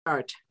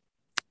Start.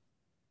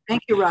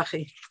 Thank you,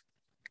 Rachi.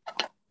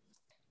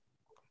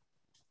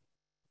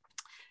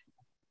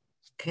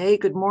 Okay,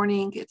 good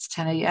morning. It's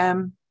 10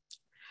 a.m.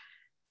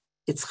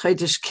 It's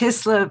Chodesh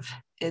Kislev.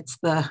 It's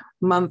the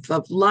month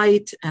of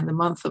light and the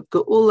month of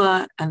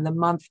Geula and the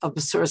month of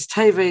Besuras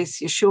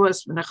Teves,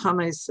 Yeshua's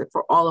Menachames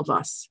for all of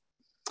us.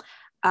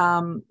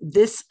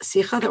 This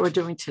Sicha that we're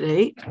doing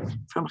today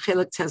from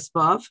Chelek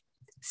Tezvav,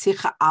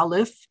 Sicha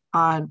Aleph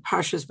on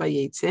Parshas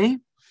Vayetze,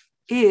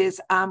 is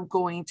I'm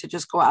going to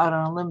just go out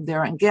on a limb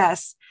there and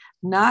guess,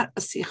 not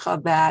a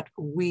Sicha that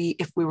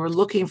if we were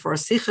looking for a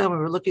Sicha, we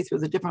were looking through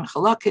the different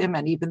Chalakim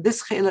and even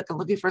this Chelek and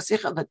looking for a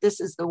Sicha, that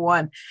this is the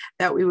one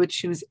that we would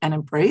choose and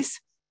embrace.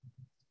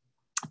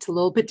 It's a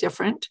little bit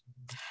different.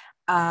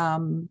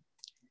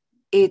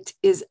 It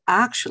is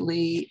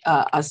actually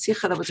a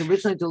Sicha that was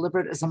originally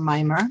delivered as a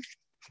Maimer.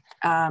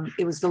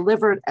 It was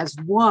delivered as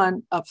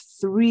one of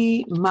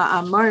 3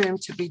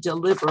 ma'amarim to be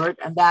delivered,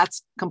 and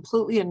that's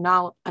completely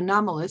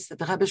anomalous that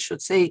the Rebbe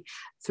should say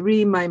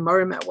 3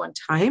 ma'amarim at one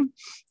time.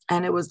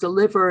 And it was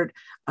delivered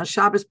on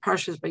Shabbos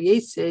Parshas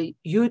Vayetze,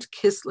 Yud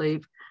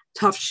Kislev,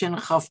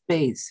 Tafshin Chaf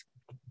Beis.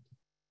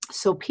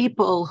 So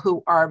people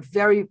who are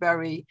very,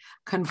 very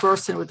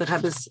conversant with the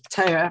Rebbe's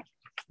Torah,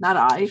 not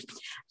I,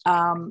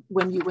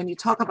 when you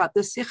talk about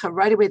this Sicha,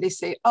 right away they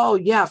say, oh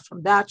yeah,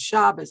 from that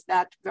Shabbos,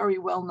 that very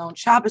well-known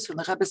Shabbos, when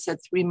the Rebbe said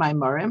 3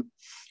 Maimarim,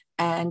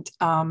 and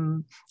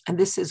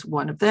this is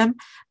one of them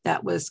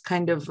that was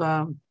kind of,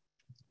 I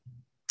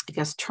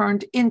guess,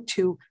 turned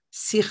into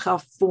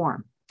Sicha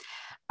form.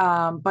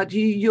 But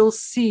you'll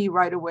see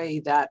right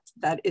away that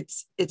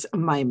it's a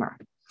Maimer.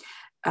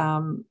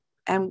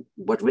 And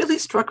what really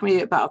struck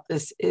me about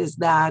this is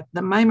that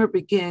the Maimer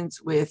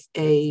begins with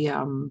a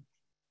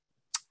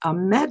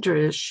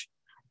medrash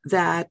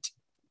that,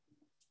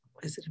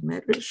 is it a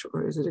medrash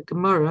or is it a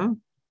Gemara?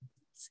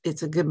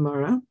 It's a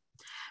Gemara.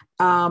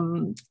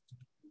 That,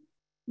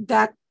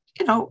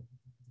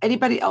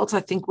 anybody else I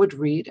think would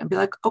read and be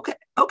like, okay.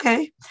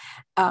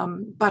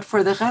 But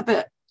for the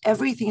Rebbe,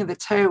 everything in the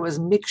Torah was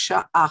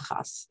miksha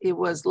achas. It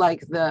was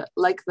like the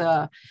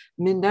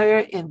minor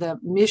in the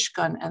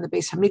Mishkan and the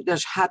Beis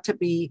Hamikdash had to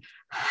be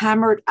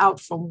hammered out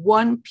from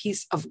one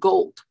piece of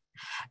gold.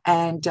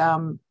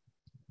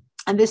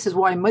 And this is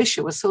why Moshe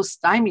was so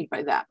stymied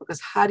by that, because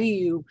how do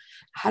you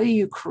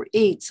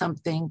create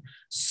something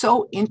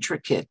so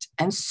intricate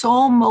and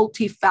so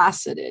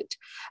multifaceted,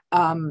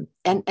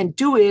 and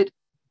do it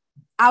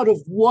out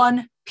of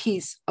one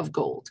piece of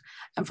gold?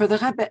 And for the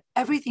Rebbe,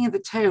 everything in the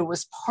Torah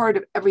was part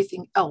of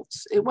everything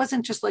else. It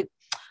wasn't just like,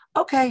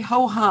 okay,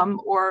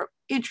 ho-hum or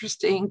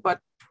interesting,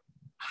 but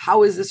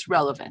how is this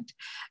relevant?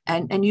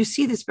 And you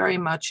see this very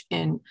much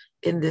in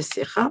this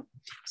Sicha.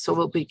 So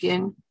we'll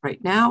begin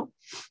right now.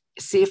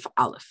 Sif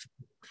Aleph.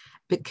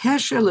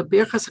 Bekesher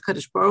lebirchas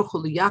HaKadosh Baruch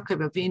Hu liYaakov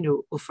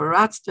Avinu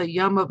ufaratzta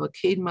yama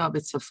v'kedma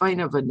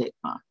v'tzafayna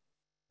v'nitma.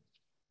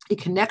 A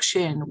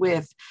connection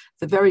with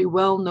the very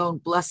well-known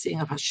blessing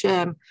of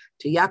Hashem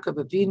to Yaakov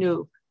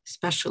Avinu,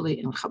 especially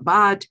in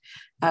Chabad.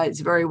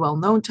 It's very well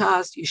known to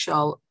us. You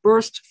shall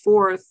burst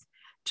forth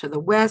to the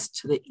west,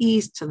 to the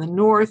east, to the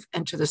north,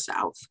 and to the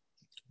south.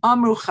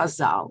 Amru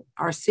Chazal,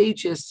 our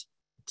sages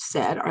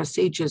said, our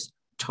sages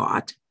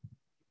taught,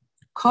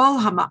 Kol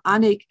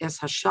hama'anik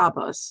es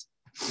hashabbos,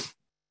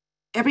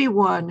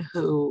 everyone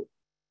who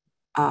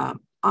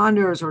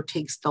honors or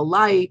takes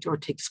delight or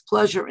takes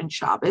pleasure in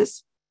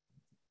Shabbos,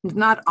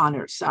 not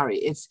honor, sorry,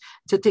 it's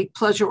to take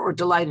pleasure or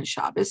delight in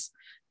Shabbos.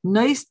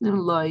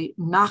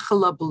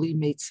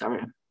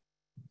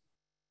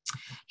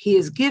 He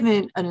is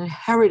given an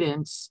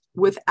inheritance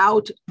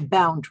without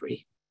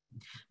boundary.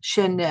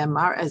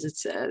 Shenemar, as it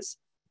says,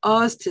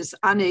 Oz tis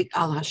anek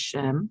al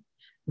Hashem,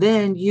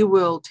 then you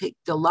will take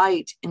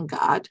delight in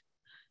God.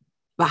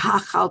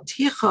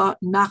 V'hachalticha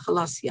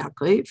nachalas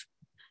Yaakov,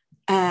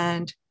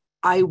 and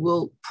I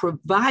will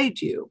provide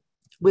you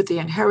with the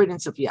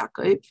inheritance of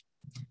Yaakov,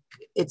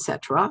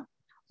 etc.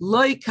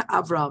 Loi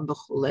Avram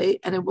b'chulei,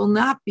 and it will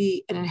not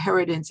be an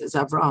inheritance as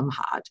Avram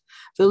had.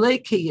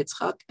 V'lei ki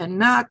Yitzchak, and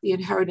not the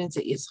inheritance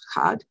that Yitzchak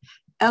had.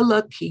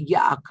 Ella ki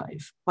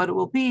Yaakov, but it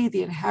will be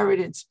the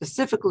inheritance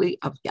specifically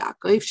of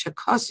Yaakov,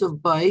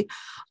 shekasuv by,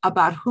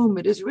 about whom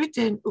it is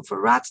written,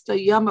 ufaratzta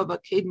yama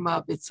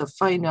v'kedma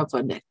v'tzafayna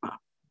v'netma.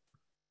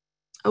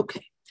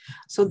 Okay,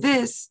 so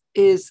this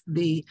is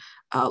the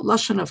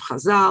lashon of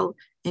Chazal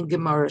in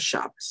Gemara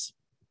Shabbos.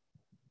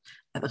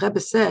 And the Rebbe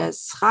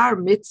says, schar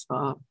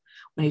mitzvah,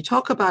 when you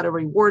talk about a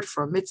reward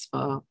for a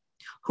mitzvah,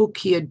 hu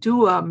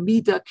kiyadua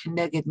mida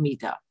keneged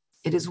mida.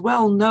 It is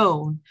well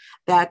known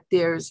that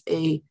there's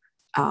a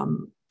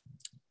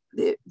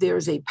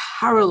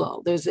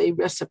parallel, there's a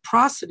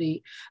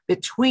reciprocity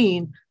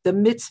between the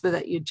mitzvah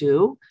that you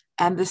do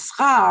and the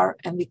schar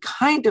and the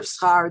kind of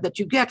schar that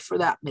you get for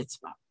that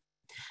mitzvah.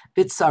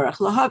 B'tzarech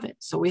lahavin.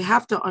 So we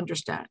have to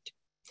understand.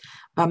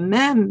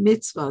 B'mem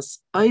mitzvahs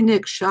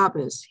einik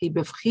Shabbos he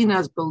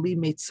b'fchinas b'li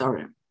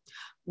mitzarim.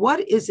 What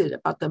is it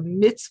about the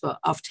mitzvah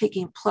of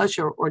taking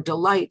pleasure or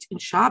delight in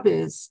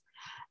Shabbos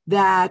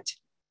that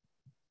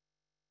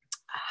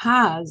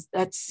has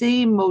that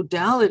same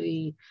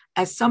modality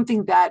as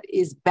something that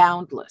is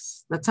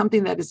boundless, that's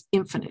something that is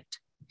infinite.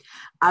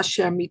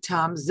 Asher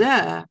mitam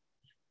zeh,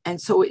 and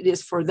so it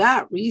is for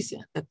that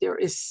reason that there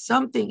is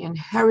something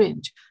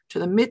inherent to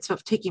the mitzvah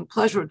of taking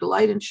pleasure or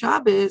delight in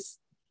Shabbos,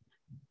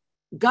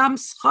 gam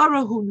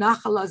scharahu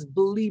nachalas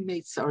bli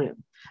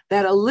meitzarim,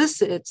 that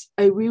elicits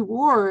a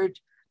reward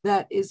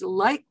that is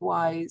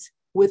likewise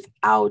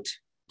without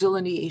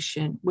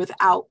delineation,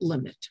 without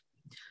limit.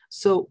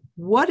 So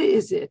what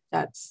is it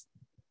that's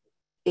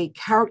a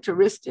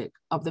characteristic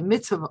of the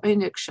mitzvah of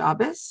Einik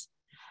Shabbos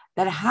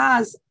that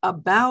has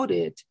about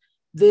it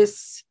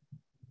this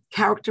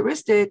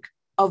characteristic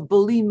of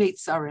bali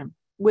meitzarim,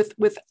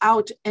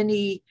 without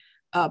any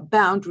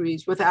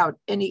boundaries, without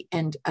any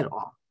end at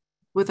all,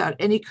 without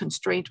any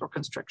constraint or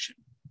constriction?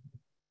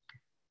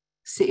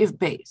 Seif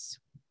Beis,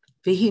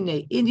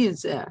 v'hine Indian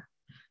zeh,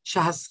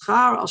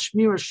 shahaschar al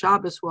shmir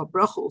Shabbos hu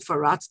abracha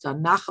ufaratzta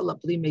nachala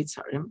bli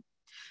meitzarim,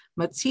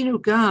 matzinu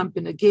gam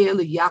b'negei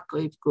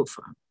leYaakov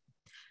gufa.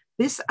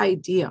 This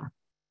idea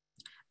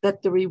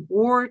that the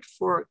reward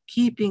for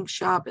keeping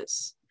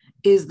Shabbos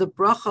is the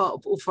bracha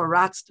of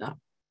ufaratzta,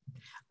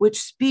 which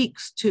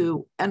speaks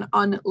to an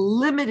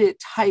unlimited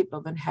type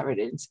of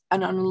inheritance,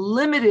 an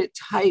unlimited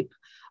type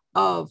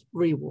of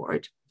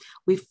reward.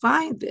 We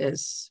find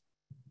this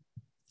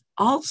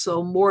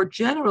also more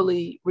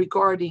generally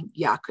regarding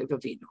Yaakov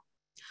Avinu.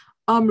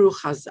 Amru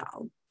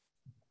Chazal,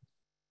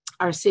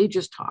 our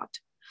sages taught,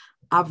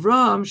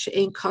 Avram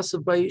she'ein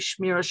kasav by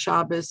Shmira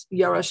Shabbos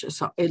yarash es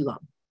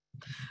ha'elam.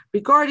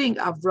 Regarding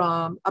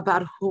Avram,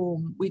 about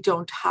whom we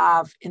don't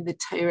have in the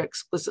Torah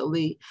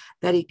explicitly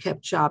that he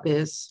kept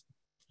Shabbos,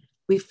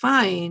 we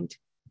find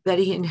that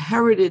he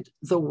inherited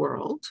the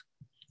world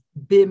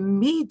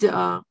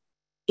b'mida,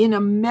 in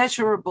a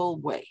measurable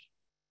way,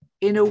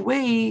 in a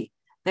way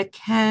that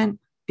can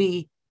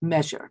be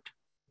measured.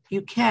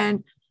 You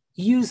can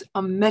use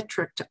a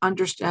metric to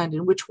understand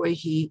in which way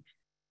he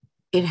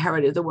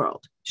inherited the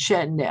world.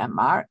 Shen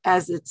Ne'amar,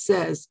 as it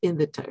says in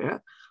the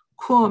Torah,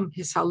 Kum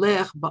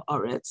hisalech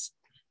ba'aretz,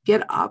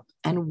 get up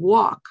and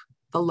walk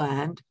the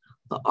land,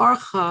 the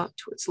archa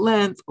to its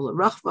length,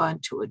 u'lerachva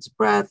and to its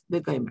breadth,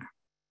 v'geimer.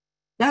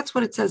 That's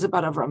what it says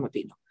about Avraham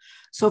Avinu.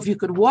 So if you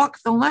could walk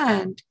the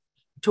land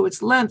to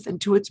its length and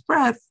to its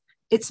breadth,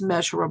 it's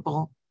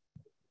measurable.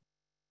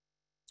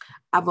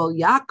 Aval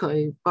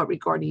Yaakov, but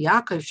regarding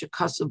Yaakov,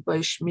 shekasav by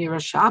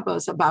Shmira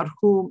Shabbos, about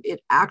whom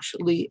it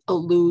actually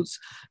alludes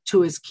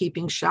to his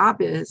keeping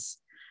Shabbos,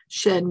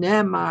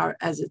 shenemar,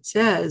 as it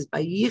says,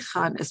 by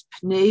Yichan es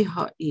pnei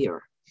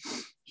ha'ir,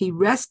 he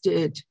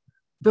rested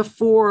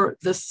before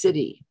the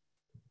city,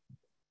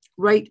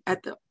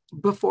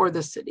 before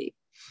the city.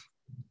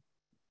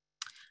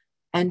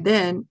 And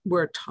then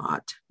we're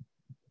taught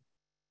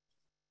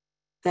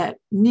that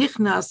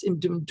Nichnas im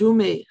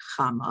Dumdume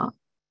Chama,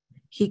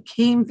 he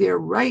came there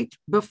right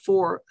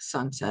before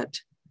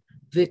sunset,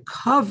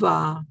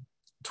 Vikava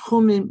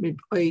Tchumin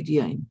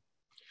Midoidian,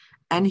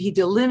 and he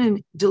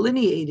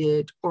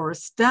delineated or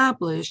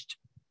established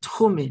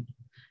Tchumin.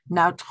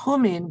 Now,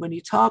 Tchumin, when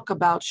you talk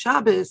about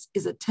Shabbos,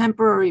 is a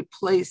temporary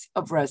place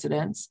of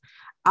residence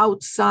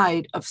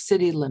outside of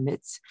city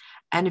limits.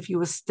 And if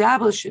you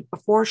establish it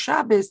before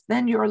Shabbos,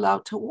 then you're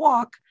allowed to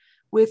walk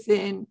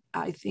within,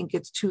 I think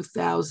it's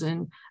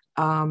 2,000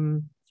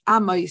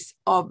 amais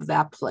of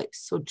that place.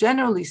 So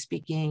generally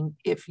speaking,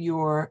 if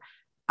you're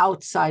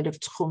outside of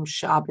Tchum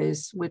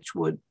Shabbos, which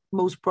would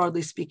most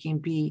broadly speaking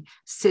be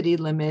city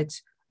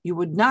limits, you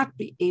would not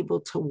be able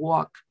to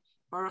walk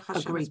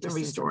a great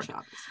distance from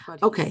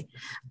Shabbos. Okay,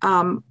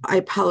 I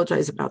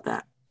apologize about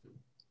that.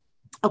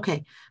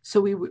 Okay,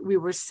 so we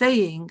were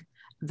saying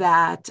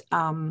that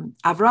Avram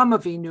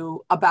Avinu,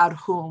 about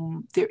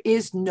whom there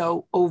is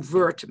no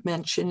overt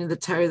mention in the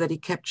Torah that he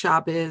kept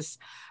Shabbos,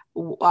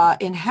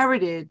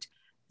 inherited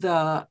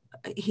a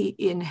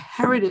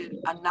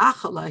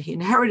nachala, he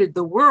inherited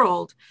the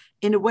world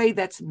in a way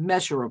that's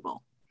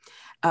measurable.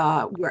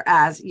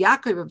 Whereas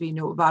Yaakov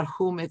Avinu, about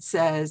whom it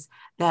says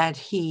that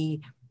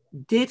he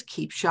did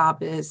keep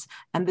Shabbos,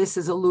 and this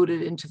is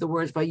alluded into the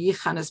words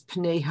Vayichan es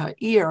pnei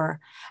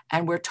ha'ir,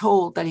 and we're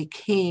told that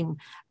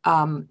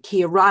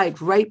he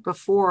arrived right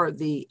before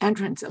the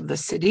entrance of the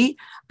city,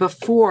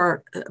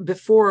 before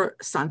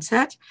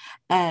sunset,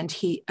 and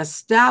he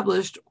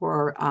established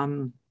or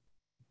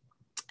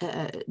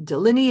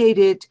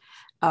delineated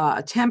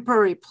a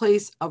temporary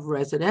place of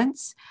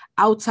residence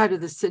outside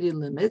of the city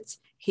limits.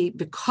 He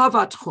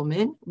b'kavat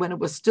chumin, when it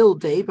was still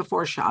day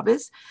before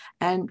Shabbos,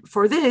 and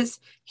for this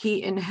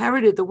he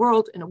inherited the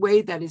world in a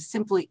way that is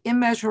simply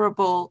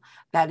immeasurable,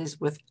 that is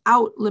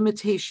without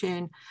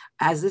limitation,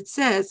 as it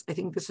says. I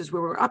think this is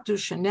where we're up to.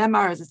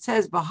 Shenemar, as it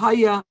says,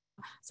 v'haya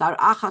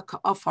zaracha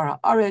ka'afar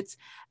haaretz,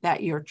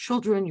 that your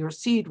children, your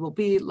seed, will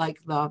be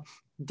like the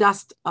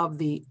dust of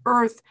the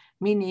earth,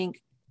 meaning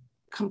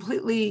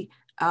completely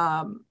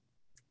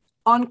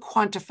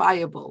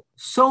unquantifiable.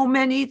 So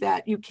many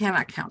that you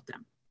cannot count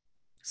them.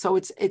 So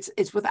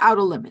it's without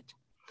a limit.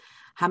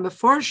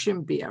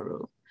 Hamaforshim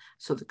biaru.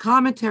 So the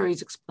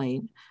commentaries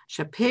explain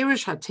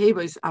Shaperish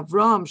Hatevos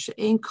Avram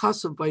She'ein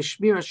Kasuv by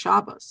Shmira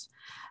Shabbos,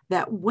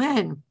 that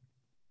when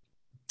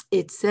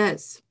it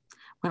says,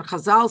 when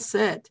Chazal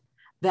said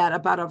that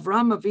about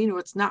Avram Avinu,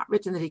 it's not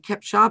written that he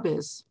kept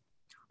Shabbos,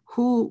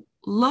 who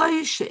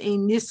loy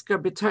she'ein niskar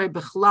b'torah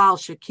b'chlal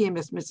she'kiyem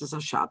es mitzvos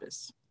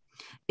Shabbos.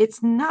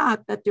 It's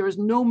not that there is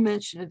no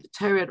mention in the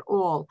Torah at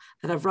all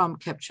that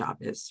Avram kept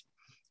Shabbos.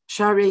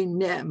 Sharei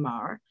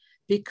ne'emar,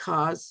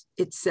 because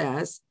it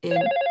says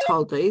in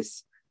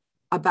Toldos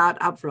about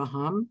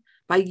Avraham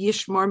by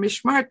Yishmar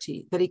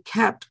Mishmarti, that he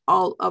kept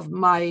all of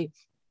my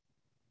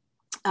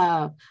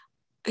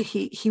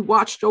he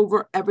watched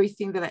over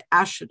everything that I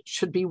asked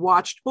should be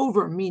watched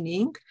over,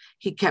 meaning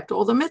he kept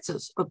all the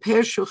mitzvahs.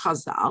 Pershu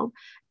Chazal,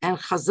 and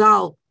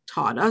Chazal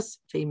taught us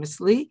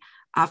famously,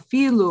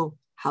 afilu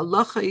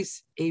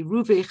halachis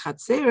eruve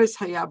chatzeres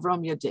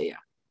hayavram yadeya.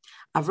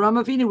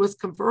 Avram Avinu was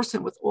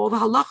conversant with all the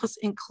halachas,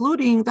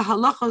 including the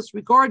halachas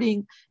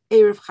regarding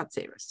eruv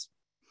chatzeres.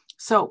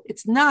 So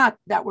it's not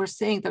that we're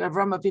saying that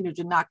Avram Avinu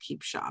did not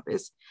keep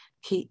Shabbos.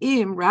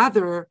 Ki'im,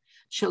 rather,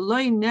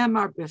 Shaloi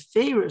nemar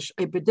beferish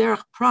a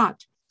bederach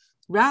prat.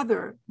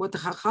 Rather, what the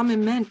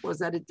Chachamim meant was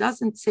that it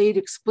doesn't say it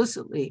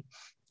explicitly,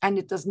 and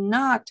it does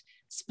not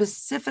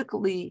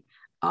specifically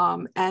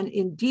and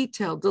in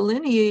detail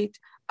delineate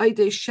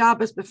Aidei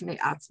Shabbos b'fnei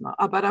atzma,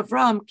 about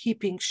Avram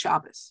keeping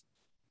Shabbos.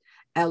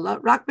 Ella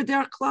rak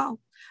bederach klal.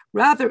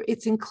 Rather,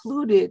 it's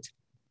included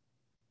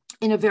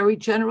in a very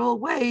general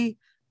way,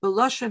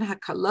 b'lashon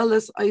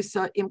hakaleles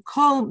isa im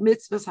kol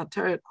mitzvahs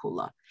haTorah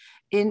kula.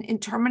 In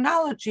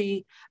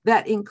terminology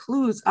that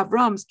includes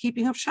Avram's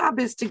keeping of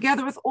Shabbos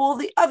together with all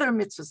the other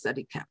mitzvahs that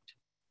he kept.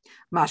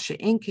 Masha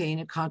Enke, in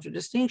a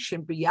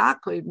contradistinction,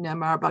 Yaakov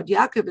Nemar, about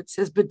Yaakov, it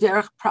says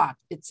B'derech Prat.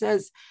 It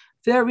says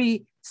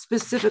very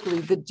specifically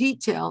the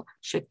detail,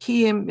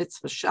 Shekiyim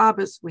mitzvah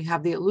Shabbos. We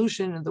have the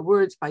allusion in the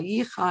words by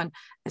Yichan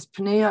as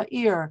Pnei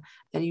Ir,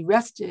 that he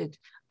rested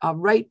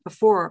right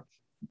before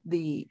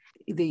the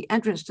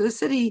entrance to the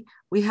city.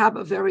 We have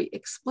a very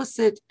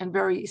explicit and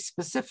very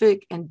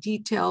specific and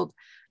detailed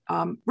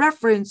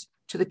reference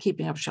to the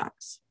keeping of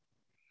Shabbos.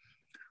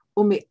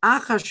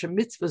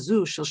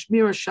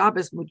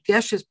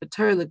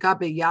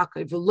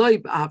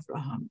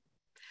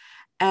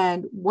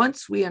 And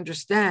once we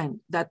understand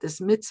that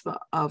this mitzvah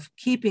of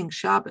keeping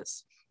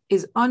Shabbos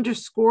is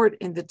underscored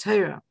in the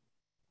Torah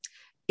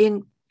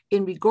in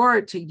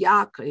regard to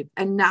Yaakov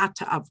and not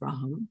to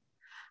Avraham,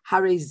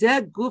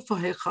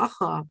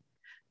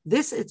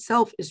 this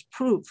itself is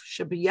proof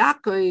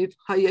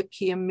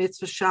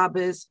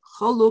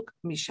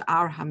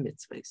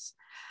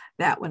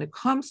that when it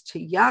comes to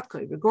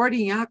Yaakov,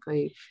 regarding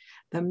Yaakov,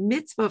 the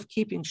mitzvah of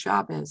keeping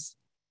Shabbos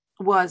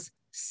was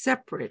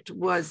separate,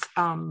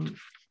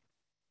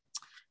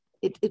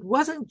 it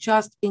wasn't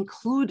just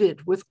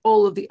included with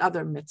all of the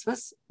other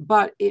mitzvahs,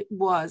 but it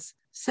was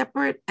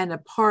separate and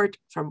apart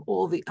from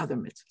all the other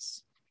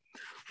mitzvahs.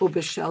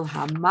 Ubeshel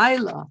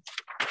hamayla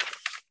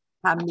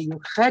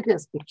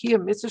hamiyuchedes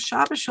b'kiyum mitzvah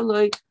Shabbos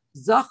shaloi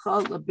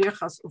zacha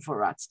lebirchas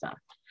ufaratzta,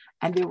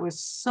 and there was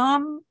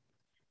some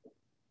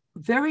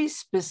very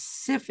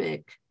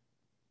specific,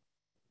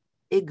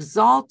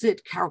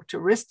 exalted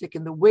characteristic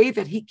in the way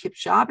that he kept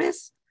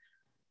Shabbos,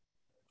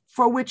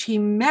 for which he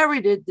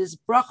merited this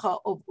bracha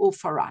of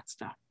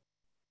ufaratzta.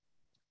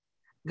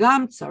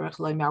 Gam tzarech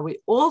loymar, we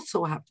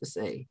also have to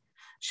say,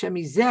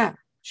 shemizeh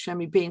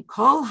shemi bein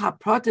kol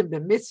hapratim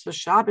b'mitzvah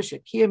Shabbos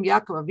shekiyam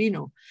Yaakov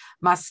Avinu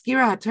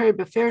maskira hatari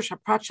beferish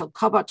haprat shel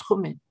kavat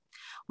chumin.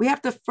 We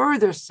have to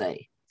further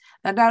say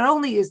that not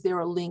only is there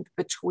a link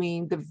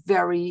between the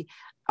very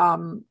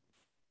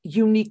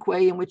unique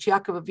way in which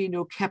Yaakov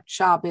Avinu kept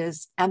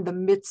Shabbos and the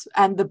mitzvah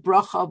and the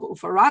bracha of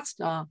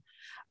ufaratzta,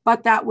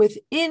 but that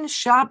within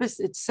Shabbos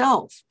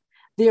itself,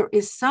 there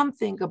is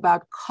something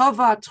about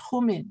kavat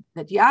chumin,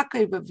 that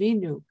Yaakov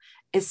Avinu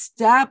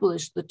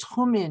established the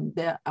tchumin,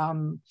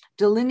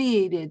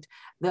 delineated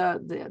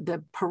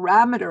the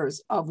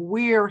parameters of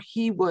where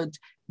he would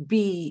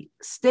be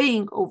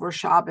staying over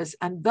Shabbos,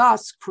 and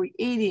thus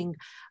creating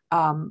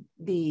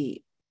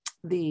the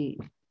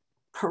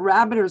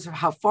parameters of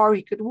how far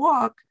he could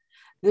walk.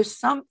 There's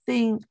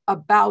something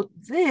about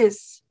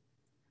this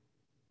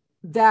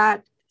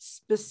that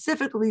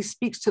specifically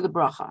speaks to the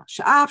bracha.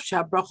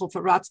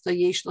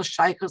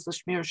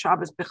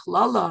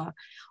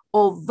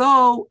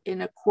 Although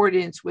in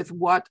accordance with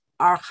what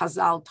our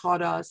Chazal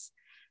taught us,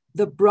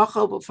 the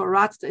bracha of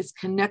Ufaratzta is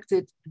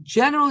connected,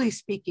 generally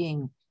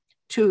speaking,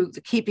 to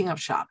the keeping of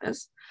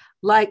Shabbos.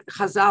 Like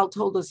Chazal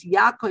told us,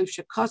 Yaakov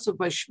shekasav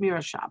by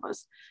Shmira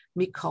Shabbos,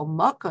 mikol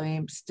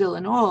makayim, still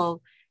in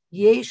all,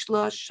 yesh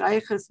la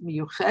shayches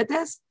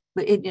miyuchedes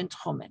le'inyan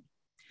tchumen.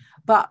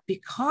 But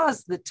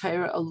because the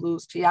Torah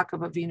alludes to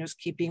Yaakov Avinu's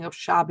keeping of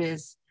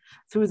Shabbos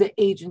through the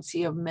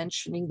agency of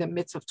mentioning the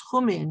mitzvah of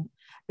Tchumin,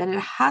 then it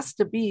has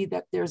to be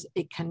that there's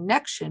a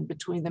connection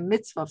between the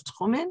mitzvah of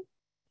Tchumin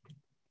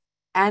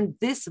and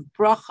this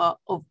bracha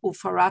of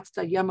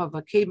Ufaratzta Yama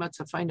Vakema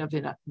Tzafaina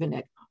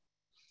Vinegma.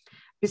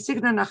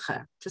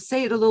 To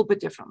say it a little bit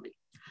differently,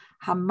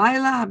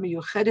 Hamayla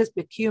hamiyuchedes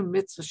b'kiyum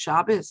mitzvah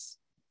Shabbos,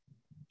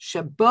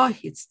 sheba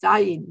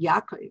hitzdayin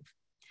Yaakov.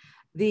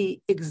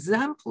 The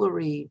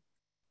exemplary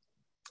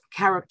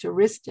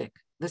characteristic,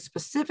 the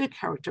specific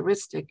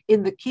characteristic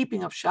in the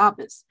keeping of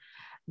Shabbos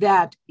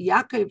that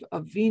Yaakov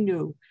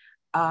Avinu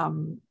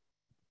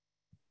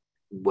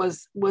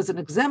was an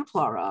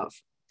exemplar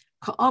of,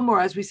 Ka'amor,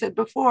 as we said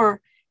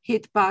before,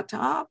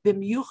 hitbata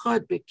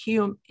b'myuchad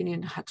b'kiyum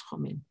inin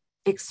hatchumin,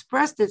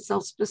 expressed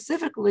itself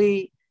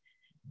specifically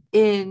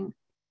in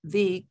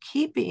the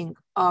keeping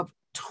of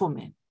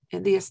tchumin,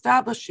 in the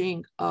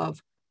establishing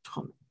of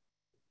tchumin,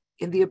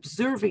 in the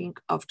observing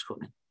of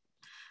tchumin.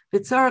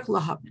 V'tzarech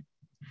lahavin.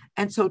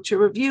 And so to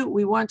review,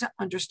 we want to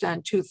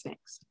understand two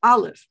things.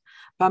 Aleph,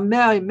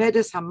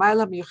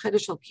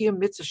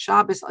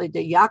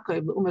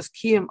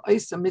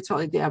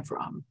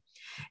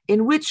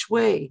 in which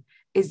way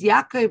is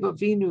Yaakov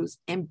Avinu's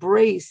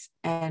embrace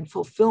and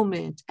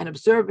fulfillment and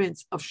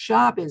observance of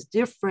Shabbos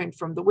different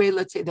from the way,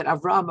 let's say, that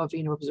Avraham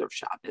Avinu observed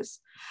Shabbos?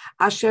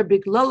 Asher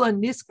biglala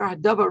niskar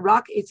hadavar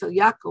rak etzel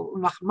Yaakov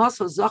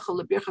umachmaso zachal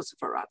lebirchas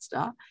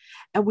ufaratzda.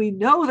 And we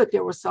know that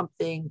there was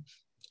something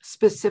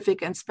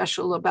specific and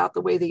special about the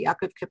way that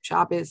Yaakov kept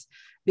Shabbos,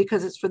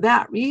 because it's for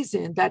that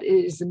reason that it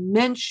is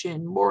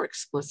mentioned more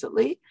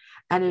explicitly,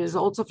 and it is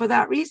also for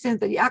that reason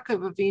that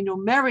Yaakov Avinu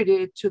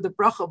merited to the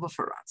bracha of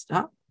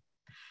Faratzda.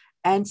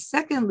 And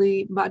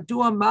secondly,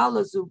 Madua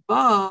Mala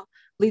Zuba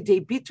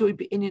Lidei Bitui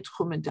Be'init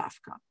Chumen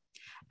Dafka.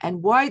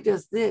 And why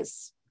does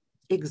this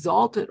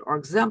exalted or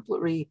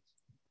exemplary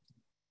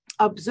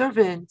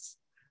observance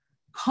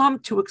come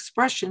to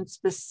expression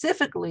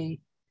specifically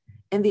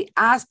in the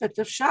aspect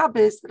of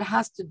Shabbos that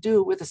has to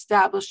do with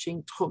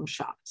establishing Tchum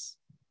Shabbos?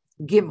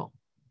 Gimel,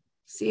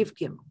 Siv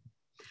Gimel.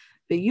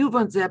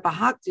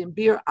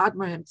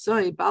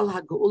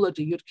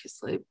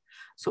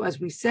 So as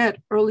we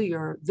said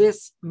earlier,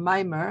 this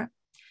Maimer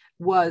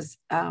was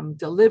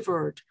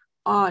delivered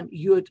on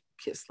Yud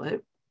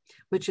Kislev,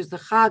 which is the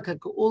Chag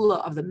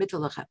HaGeula of the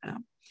Mittel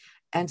Rebbe.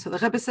 And so the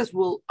Rebbe says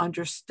we'll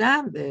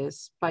understand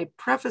this by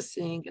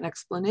prefacing an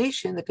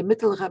explanation that the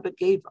Mittel Rebbe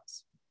gave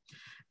us.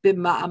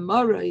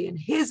 B'ma'amara, in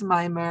his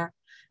Maimer,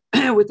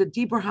 with the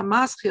Dibur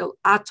HaMaschil,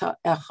 Ata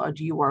Echad,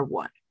 you are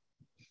one.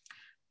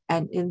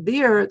 And in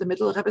there, the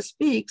Mittel Rebbe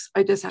speaks,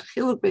 in that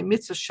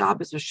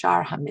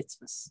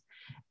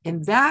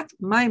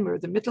Maimer,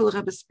 the Mittel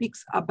Rebbe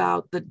speaks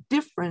about the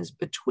difference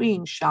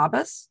between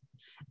Shabbos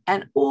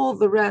and all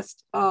the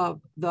rest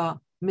of the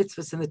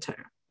mitzvahs in the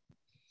Torah.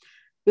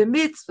 The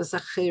mitzvahs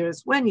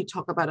acheres, when you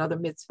talk about other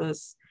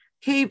mitzvahs,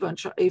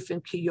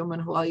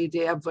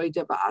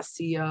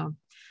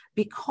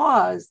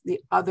 because the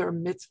other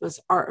mitzvahs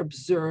are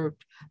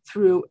observed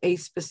through a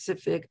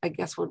specific, I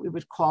guess what we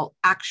would call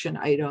action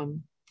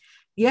item.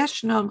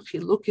 Yeshnam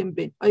chilukim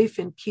ben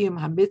oifen kiyum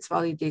hamitzvah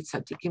al yidei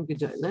tzadikim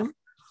gedolim,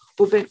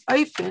 uben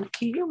oifen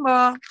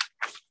kiyuma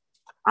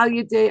al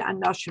yidei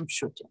anashim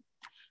pshutim.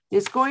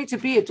 There's going to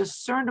be a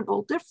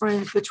discernible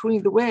difference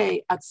between the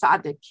way a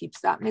tzaddik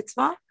keeps that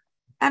mitzvah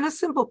and a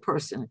simple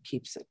person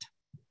keeps it.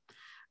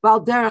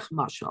 Val derech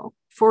mashal,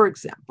 for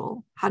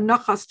example,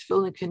 hanachas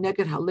tefillin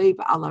keneged halev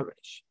al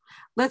harish.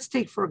 Let's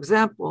take, for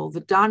example,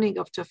 the donning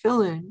of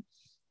tefillin.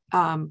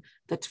 The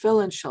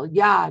tefillin shel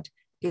yad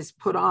is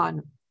put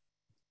on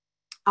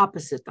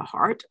opposite the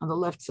heart on the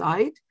left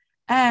side,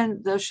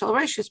 and the shel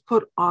resh is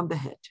put on the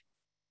head.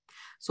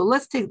 So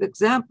let's take the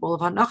example of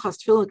hanachas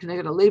tefillin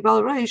keneged halev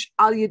al harish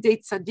al yedei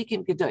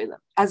tzadikim gedolim,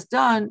 as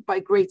done by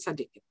great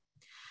tzadikim.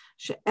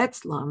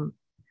 She'etzlam,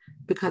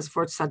 because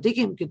for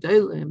tzadikim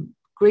gedolim,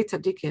 great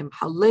tzadikim,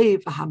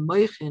 halev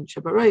hamoichin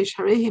shebareish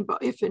harehim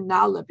ba'ifin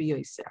nala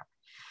b'yoser.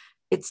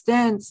 It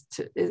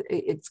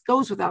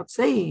goes without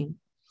saying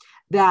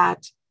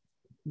that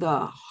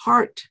the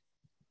heart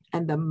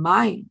and the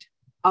mind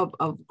of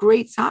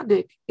great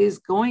tzaddik is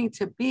going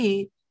to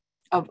be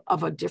of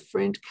a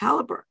different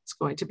caliber. It's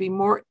going to be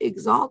more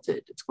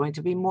exalted. It's going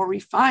to be more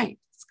refined.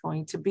 It's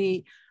going to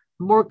be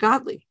more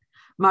godly.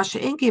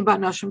 Masha'enki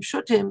ba'nashim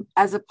shutim,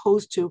 as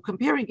opposed to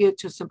comparing it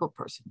to a simple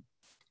person.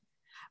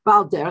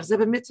 And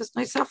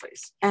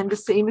the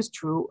same is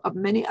true of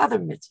many other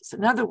mitzvahs.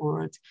 In other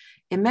words,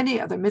 in many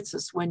other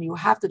mitzvahs, when you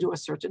have to do a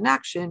certain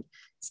action,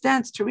 it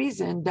stands to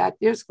reason that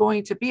there's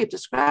going to be a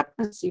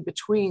discrepancy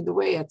between the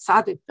way a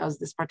tzaddik does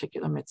this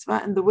particular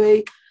mitzvah and the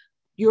way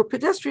your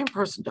pedestrian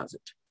person does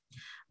it.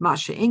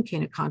 Masha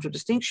Inkin, a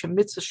contradistinction,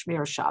 mitzvah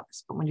shmir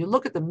Shabbos. But when you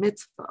look at the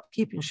mitzvah of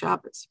keeping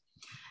Shabbos,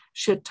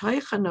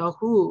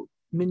 shetaychanahu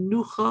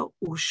minucha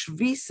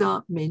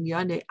ushvisa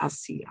minyane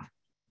asiyah.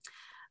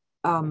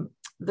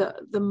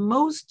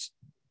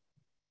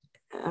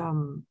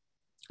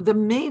 The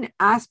main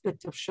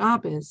aspect of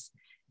Shabbos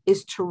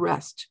is to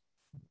rest,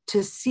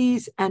 to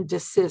cease and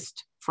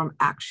desist from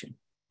action.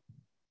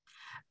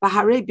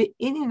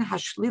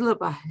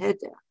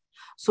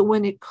 So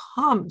when it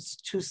comes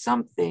to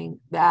something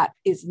that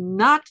is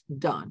not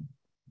done,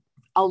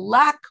 a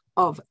lack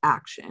of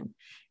action,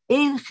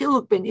 there's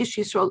not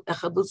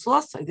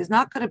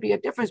going to be a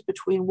difference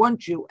between one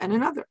Jew and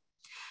another.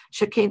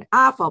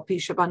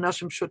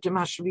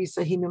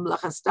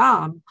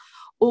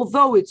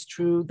 Although it's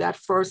true that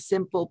for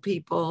simple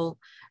people,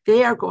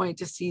 they are going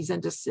to cease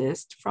and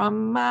desist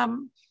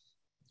from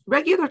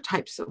regular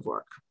types of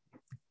work.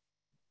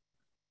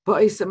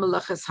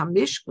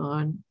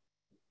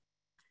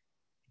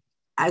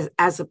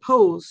 As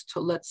opposed to,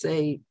 let's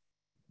say,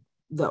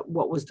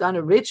 what was done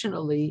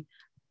originally,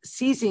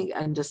 ceasing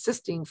and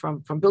desisting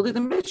from building the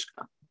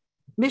Mishkan.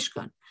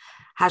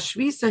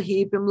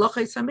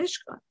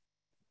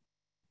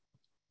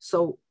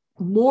 So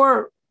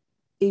more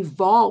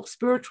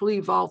spiritually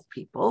evolved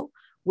people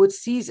would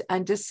cease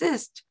and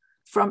desist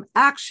from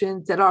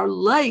actions that are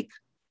like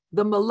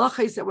the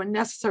malachos that were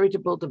necessary to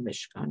build the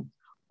Mishkan,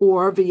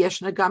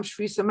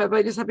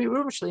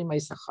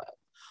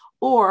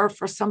 or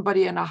for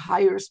somebody in a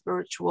higher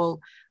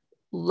spiritual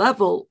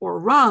level or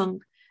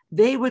rung,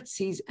 they would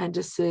cease and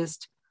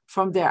desist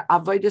from their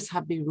avodas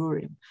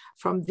habirurim,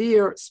 from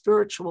their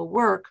spiritual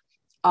work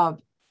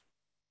of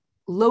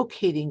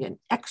locating and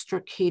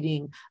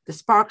extricating the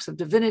sparks of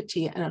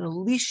divinity and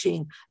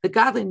unleashing the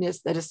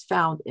godliness that is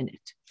found in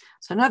it.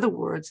 So in other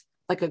words,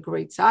 like a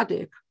great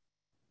tzaddik,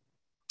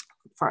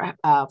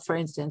 for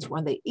instance,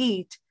 when they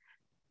eat,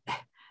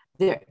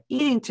 they're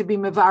eating to be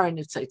mevarin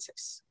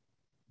nitzitzis.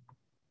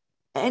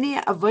 Any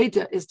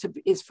avodah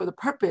is for the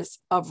purpose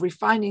of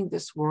refining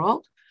this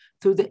world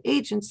through the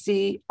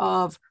agency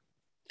of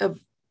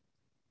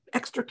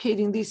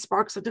extricating these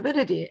sparks of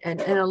divinity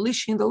and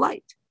unleashing the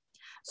light.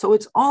 So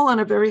it's all on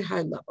a very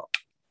high level.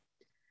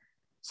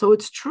 So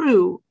it's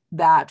true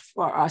that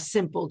for a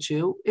simple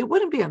Jew, it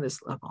wouldn't be on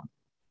this level.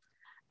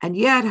 And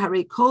yet,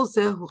 the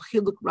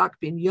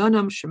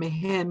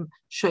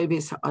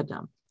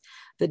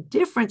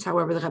difference,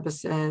 however, the Rebbe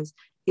says,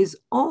 is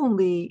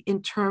only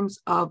in terms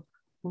of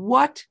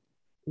what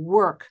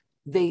work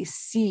they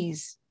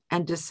cease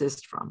and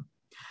desist from.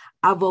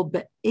 But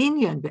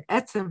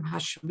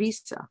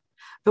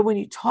when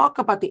you talk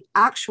about the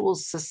actual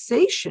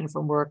cessation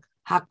from work,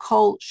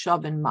 hakol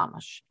shavin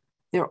mamash,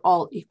 they're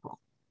all equal.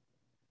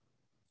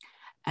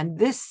 And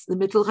this, the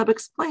Mittel Rebbe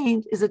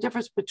explained, is the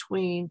difference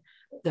between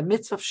the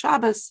mitzvah of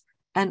Shabbos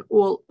and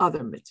all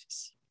other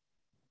mitzvahs.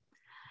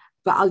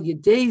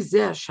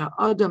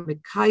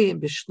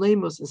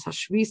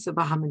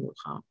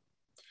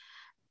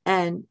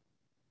 And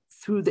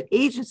through the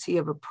agency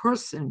of a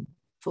person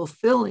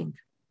fulfilling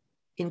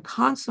in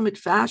consummate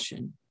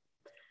fashion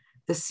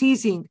the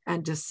ceasing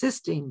and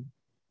desisting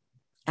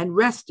and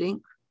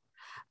resting,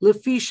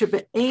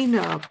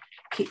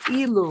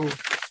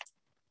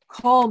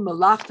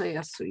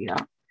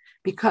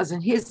 because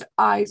in his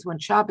eyes, when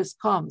Shabbos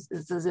comes,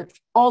 it's as if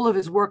all of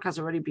his work has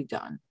already been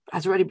done.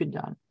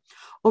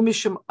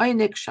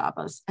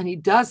 Shabbos, and he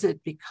does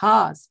it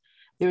because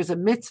there is a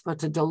mitzvah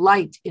to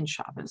delight in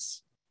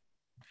Shabbos.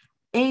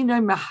 He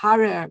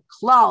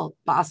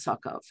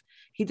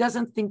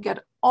doesn't think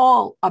at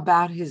all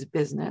about his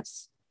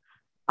business.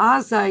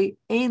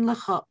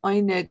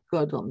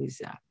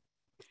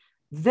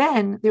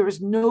 Then there is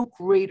no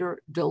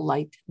greater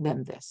delight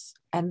than this.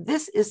 And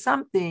this is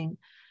something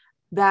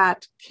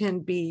that can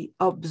be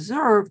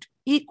observed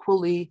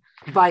equally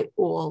by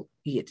all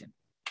Yidden.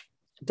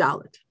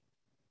 Dalet.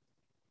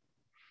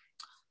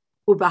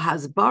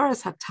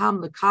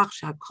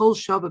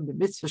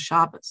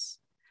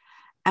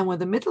 And when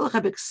the Mittel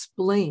Rebbe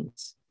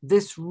explains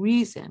this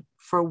reason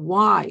for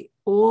why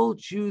all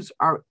Jews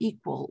are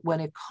equal when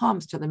it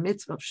comes to the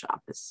mitzvah of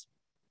Shabbos,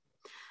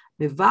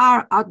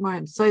 Mivar Admar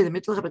Himsai, the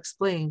Mittel Rebbe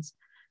explains,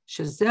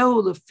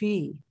 Shezehu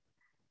Lefi,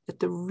 that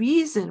the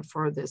reason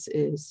for this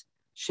is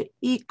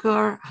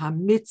Sheikar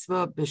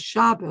HaMitzvah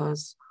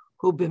B'Shabbos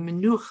Hu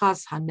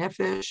B'Menuchas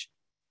HaNefesh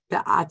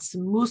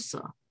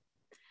B'Atzmusa.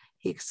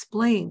 He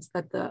explains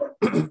that the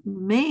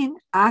main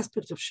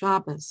aspect of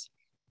Shabbos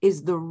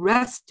is the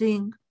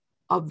resting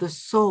of the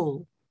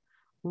soul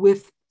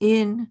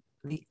within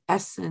the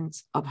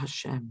essence of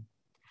Hashem.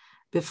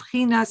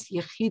 B'fchinas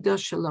yechida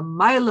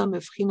shelamayla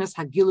mefchinas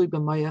hagilui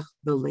b'mayach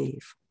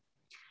b'leiv.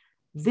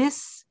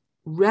 This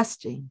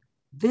resting,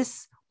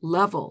 this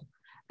level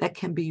that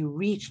can be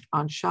reached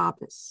on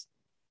Shabbos,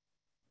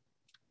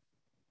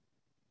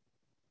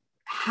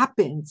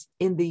 happens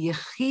in the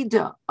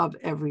yechida of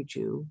every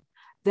Jew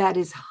that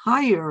is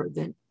higher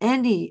than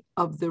any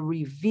of the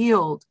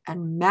revealed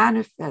and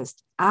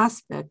manifest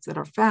aspects that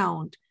are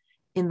found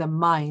in the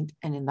mind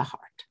and in the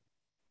heart.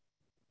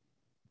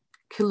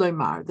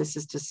 Kiloimar, this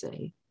is to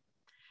say,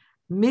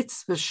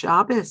 mitzvah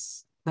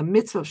Shabbos, the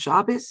mitzvah of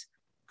Shabbos,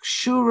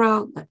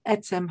 kshura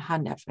le'etzem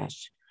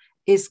hanefesh,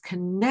 is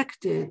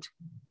connected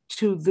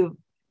to the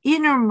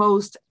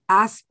innermost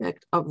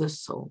aspect of the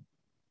soul.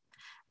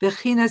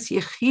 Bechinas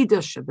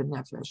yechida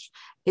shebenefesh,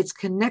 it's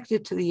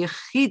connected to the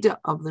yechida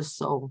of the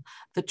soul,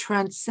 the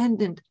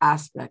transcendent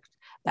aspect,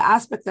 the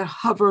aspect that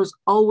hovers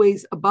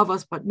always above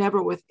us but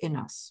never within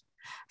us.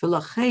 And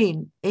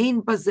on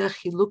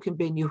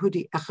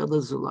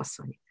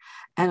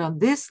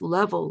this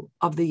level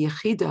of the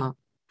Yechida,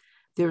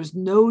 there is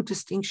no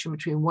distinction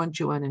between one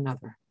Jew and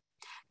another.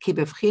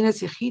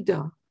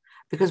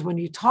 Because when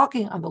you're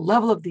talking on the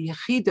level of the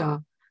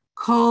Yechida,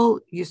 Kol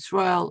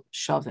Yisrael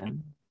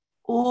Shavim,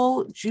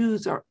 all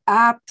Jews are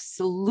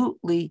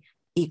absolutely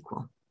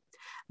equal.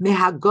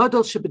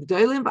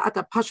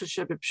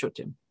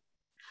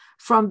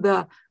 From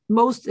the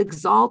most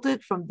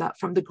exalted, from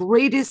the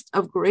greatest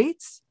of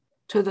greats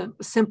to the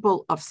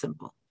simple of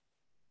simple.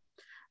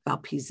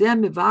 And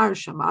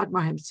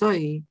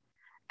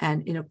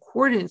in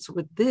accordance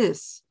with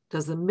this,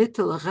 does the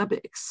Mittel Rebbe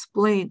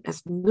explain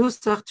as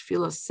Nusach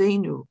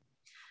Tfilasenu,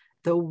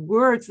 the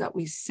words that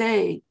we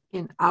say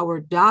in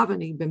our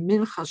davening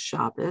b'mincha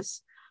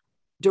Shabbos,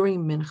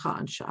 during Mincha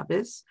on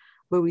Shabbos,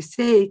 where we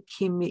say,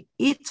 Ki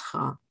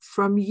mi'itcha,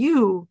 from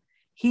you,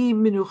 he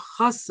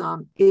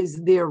minuchasam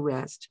is their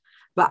rest.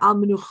 Ba'al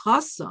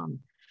minuchasam,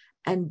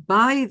 and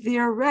by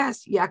their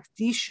rest,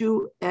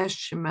 yakdishu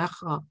esh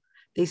shemecha,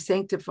 they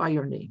sanctify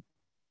your name.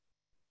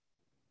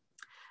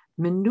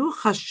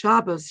 Menucha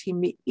Shabbos hi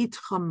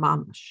mi'itcha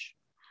mamash.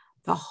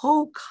 The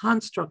whole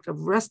construct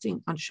of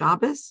resting on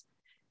Shabbos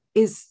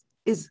is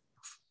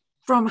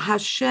from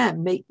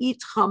Hashem,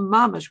 me'itcha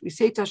mamash. We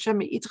say to Hashem,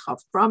 me'itcha,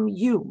 from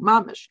you,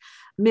 mamash.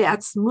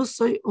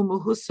 Me'atzmusoi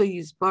umuhusoi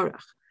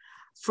yizbarach.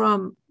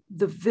 From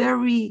the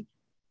very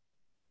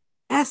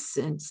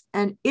essence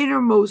and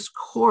innermost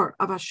core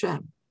of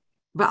Hashem.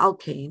 Ba'al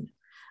kain,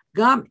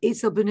 gam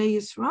etzel b'nei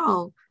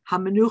Yisrael,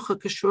 hamenucha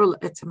kashur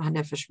le'etzem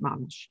hanefesh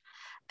mamash.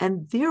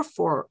 And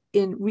therefore,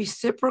 in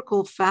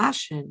reciprocal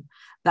fashion,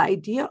 the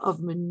idea of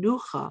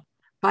menucha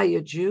by a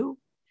Jew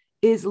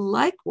is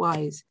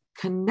likewise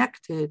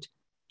connected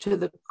to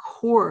the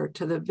core,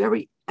 to the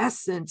very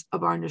essence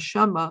of our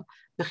neshama,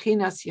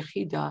 bechinas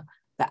yechida,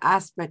 the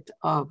aspect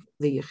of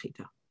the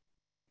yechida.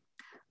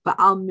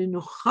 Ba'al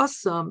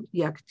menuchasam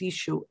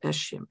yakdishu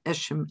eshim.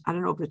 Eshim, I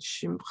don't know if it's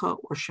shimcha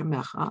or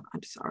shemecha,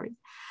 I'm sorry.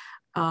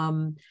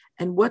 And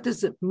what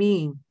does it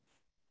mean?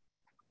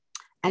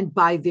 And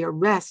by their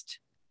rest,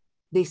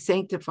 they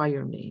sanctify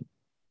your name.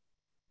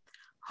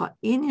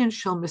 Ha'inyan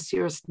shel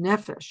mesiras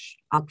nefesh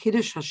al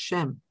kiddush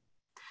Hashem.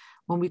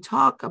 When we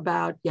talk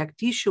about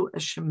yakdishu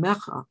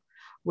eshemecha,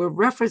 we're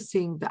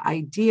referencing the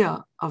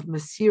idea of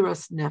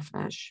mesiras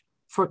nefesh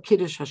for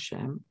kiddush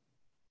Hashem,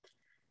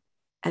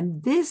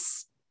 and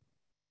this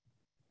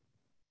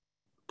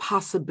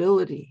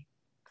possibility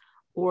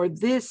or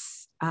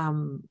this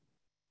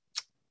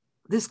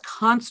this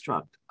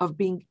construct of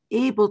being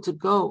able to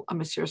go a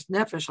mesiras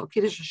nefesh al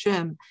kiddush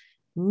Hashem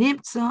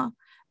nimtza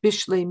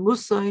bishlei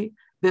musay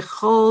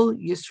bechol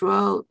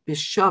Yisrael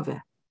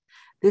b'shaveh.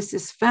 This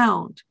is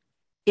found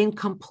in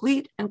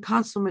complete and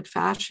consummate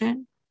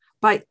fashion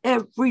by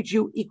every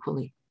Jew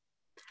equally.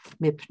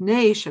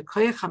 Mipnei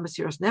shekoyach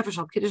hamesiras nefesh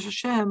al kiddush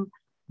Hashem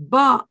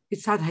ba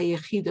itzad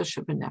hayechida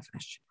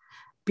shebenefesh,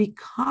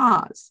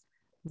 because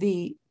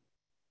the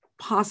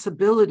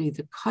possibility,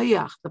 the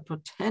koyach, the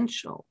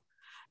potential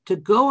to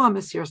go on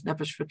mesiras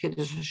nefesh for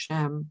kiddush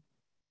Hashem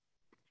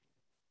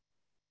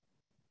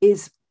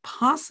is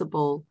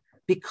possible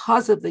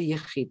because of the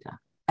Yechida.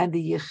 And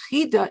the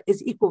Yechida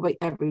is equal by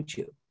every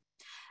Jew.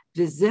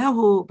 And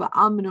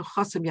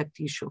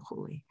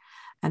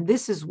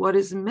this is what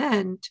is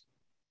meant,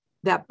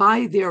 that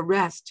by their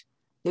rest,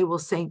 they will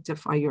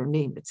sanctify your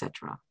name,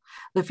 etc.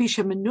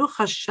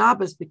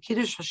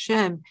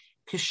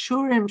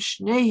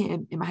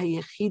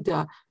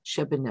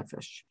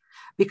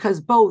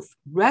 Because both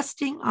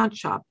resting on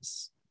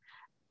Shabbos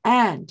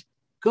and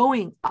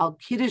going al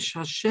Kiddush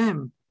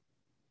Hashem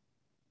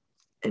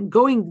and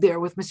going there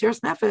with mesiras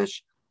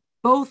nefesh,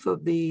 both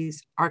of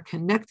these are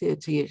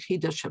connected to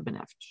Yechida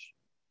shebenefesh.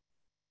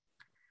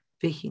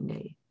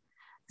 V'hinei,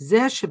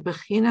 zeh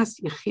shebechinas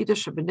Yechida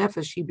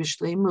shebenefesh hi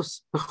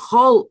b'shleimus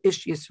b'chol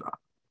ish Yisrael.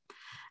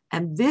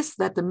 And this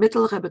that the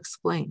Mittel Rebbe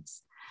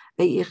explains,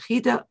 the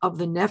Yechida of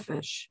the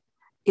nefesh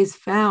is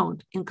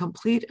found in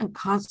complete and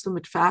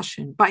consummate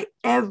fashion by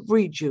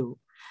every Jew,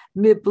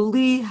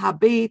 mibli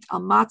habeit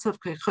al matzav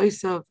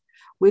keichosav,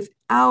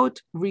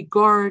 without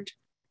regard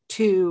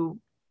to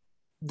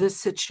the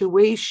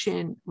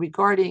situation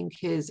regarding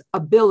his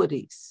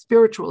abilities,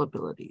 spiritual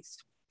abilities.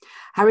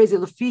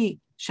 The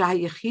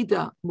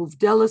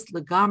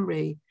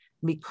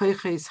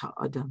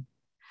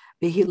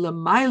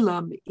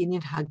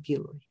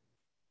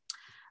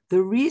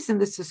reason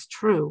this is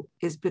true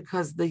is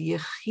because the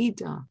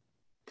Yechida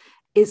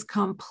is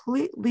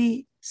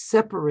completely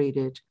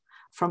separated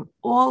from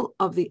all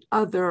of the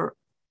other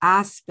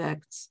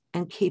aspects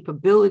and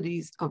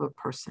capabilities of a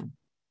person.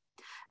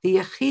 The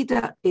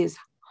Yechida is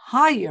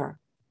higher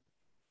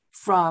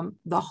from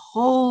the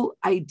whole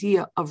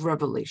idea of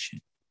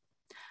revelation.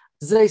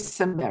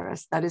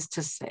 Zaysemeres, that is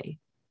to say,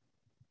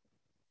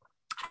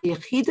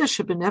 Yechida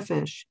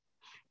shebenefesh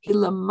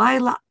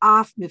hilamayla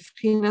af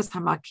mifchinas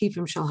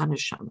hamakifim shel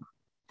haneshama.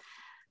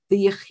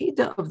 The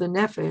Yechida of the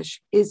nefesh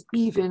is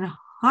even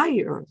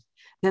higher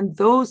than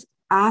those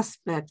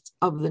aspects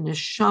of the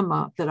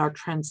neshama that are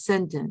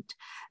transcendent,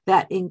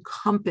 that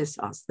encompass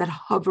us, that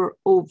hover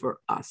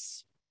over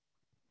us.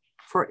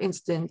 For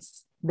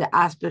instance, the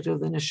aspect of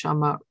the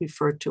neshama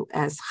referred to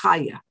as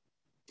chaya.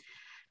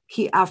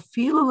 Ki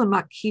afilu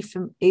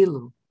lemakifim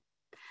elu,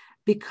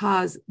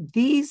 because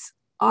these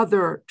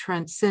other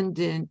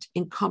transcendent,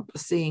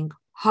 encompassing,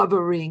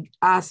 hovering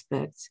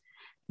aspects,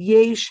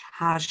 yesh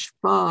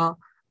hashpa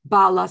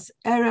balas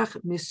erech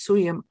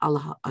misuyim al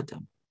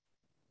ha'adam.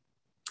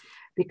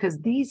 Because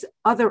these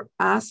other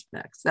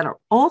aspects that are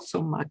also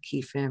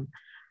makifim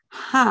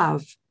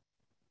have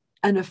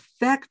an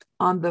effect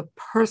on the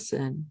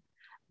person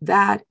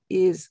that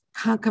is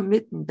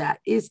concomitant, that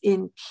is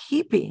in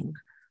keeping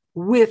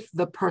with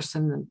the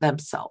person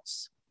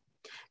themselves.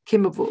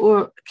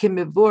 Kimivur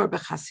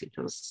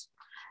b'chasidus,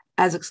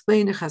 as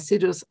explained in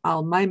Chasidus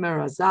al Maimer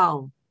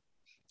Razal,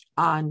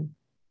 on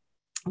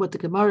what the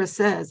Gemara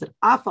says, that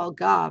afal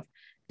gav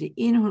de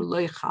inhu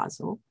loy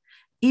chazu,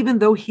 even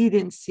though he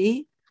didn't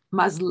see,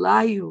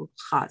 mazlayu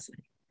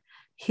chazi,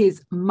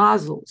 his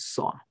mazel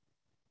saw.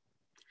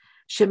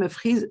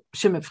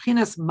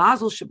 Shemevchinas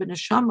mazel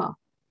shebeneshama,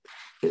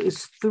 it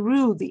is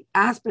through the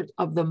aspect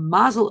of the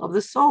mazel of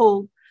the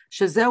soul,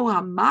 shezeu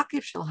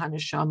hamakif shel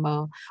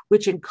haneshama,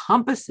 which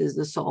encompasses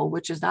the soul,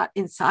 which is not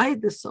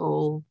inside the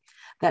soul,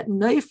 that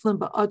neiflim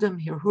ba'adam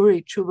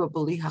hirhuri tshuva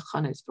b'li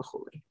hachanes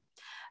v'chuli,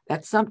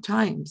 that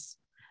sometimes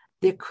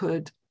there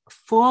could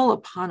fall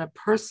upon a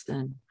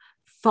person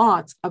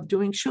thoughts of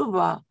doing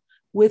tshuva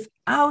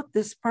without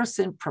this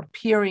person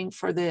preparing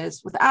for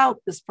this, without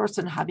this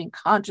person having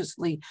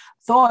consciously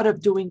thought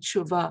of doing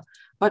tshuva,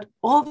 but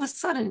all of a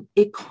sudden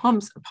it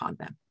comes upon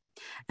them.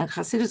 And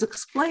Chassidus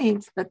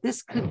explains that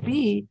this could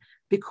be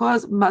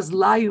because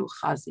mazlayu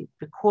chazi,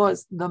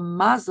 because the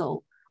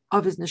mazel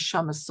of his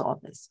neshama saw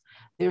this.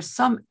 There's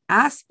some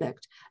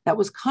aspect that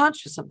was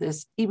conscious of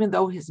this, even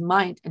though his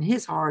mind and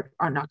his heart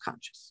are not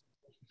conscious.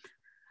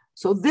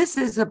 So this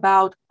is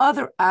about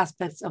other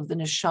aspects of the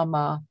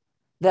neshama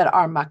that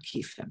are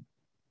makifim.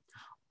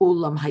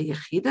 Ulam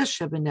hayechida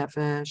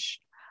shebenefesh.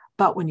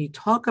 But when you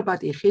talk about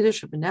yechida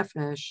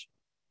shebenefesh,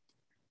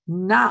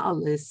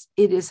 na'alis,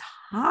 it is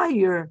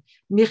higher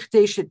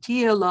michtei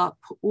shetia la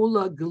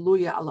pu'ula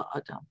geluya ala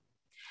adam.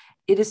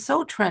 It is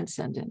so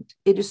transcendent,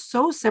 it is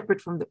so separate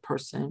from the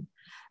person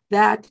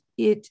that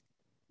it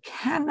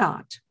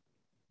cannot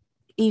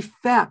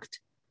effect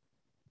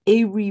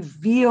a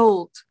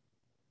revealed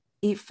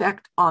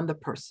effect on the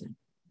person.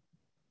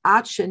 The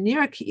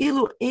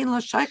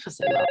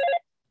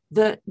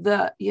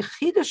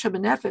Yechida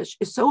Shebenefesh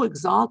is so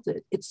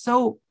exalted, it's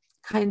so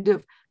kind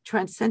of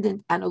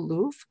transcendent and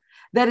aloof,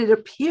 that it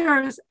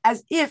appears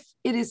as if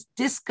it is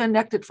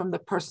disconnected from the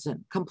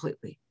person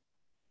completely.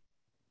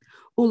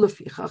 And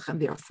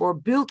therefore,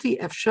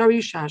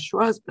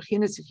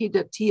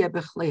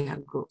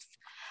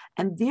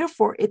 and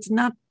therefore, it's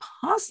not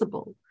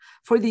possible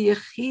for the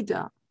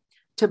Yechida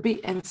to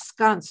be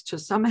ensconced, to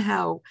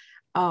somehow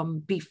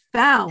be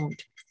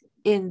found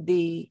in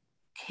the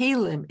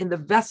kalim, in the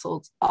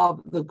vessels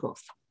of the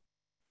guf.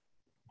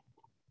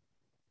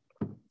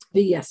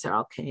 The Yeser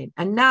al Kain.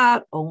 And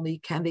not only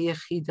can the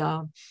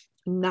Yechida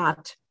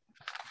not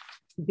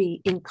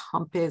be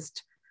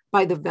encompassed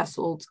by the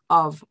vessels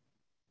of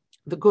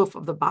the guf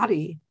of the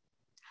body,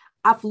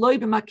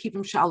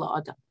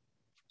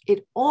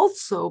 it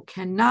also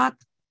cannot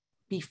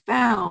be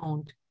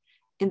found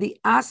in the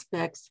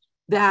aspects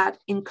that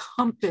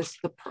encompass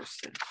the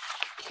person.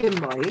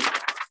 Kimoi,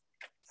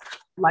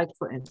 like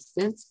for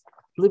instance,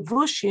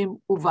 levushim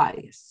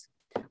uvayis,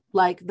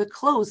 like the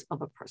clothes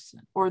of a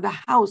person or the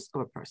house of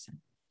a person.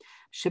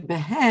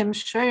 Shebehem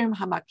sherim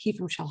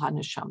hamakifim shel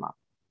haneshama.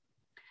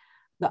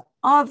 The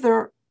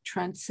other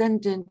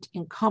transcendent,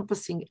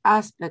 encompassing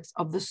aspects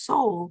of the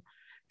soul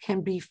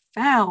can be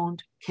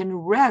found, can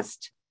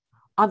rest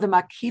on the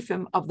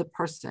makifim of the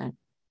person,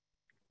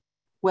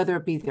 whether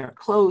it be their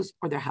clothes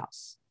or their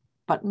house,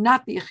 but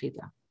not the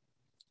yechida.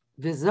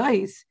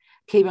 V'zayis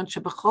kevan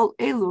shebechol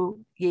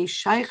elu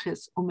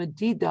yeshayches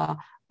umedida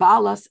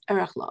balas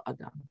erech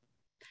la'adam.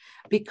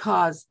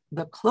 Because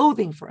the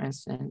clothing, for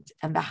instance,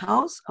 and the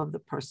house of the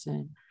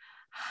person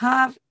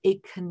have a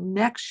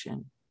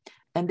connection,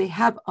 and they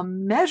have a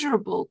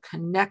measurable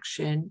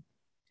connection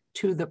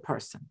to the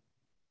person.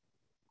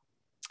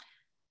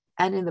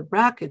 And in the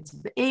brackets,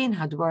 ve'ein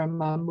hadvarim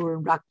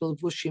ma'murim rak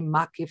b'levushim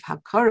makif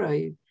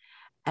hakarev,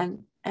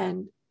 and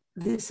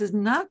this is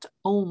not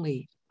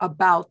only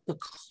about the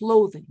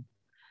clothing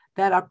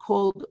that are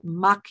called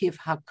makif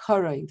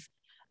hakarev,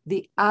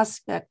 the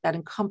aspect that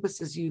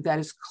encompasses you, that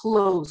is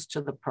close to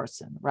the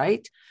person,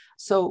 right?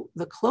 So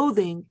the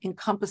clothing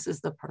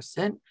encompasses the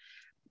person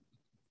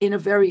in a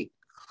very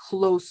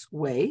close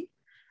way,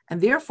 and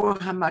therefore,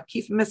 and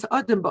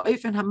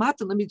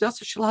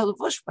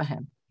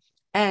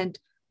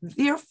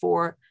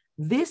therefore,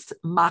 this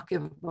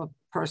makif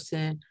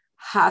person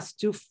has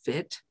to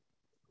fit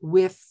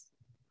with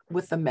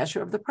the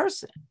measure of the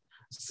person.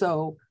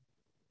 So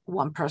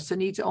one person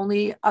needs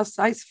only a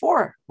size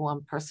 4,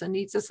 one person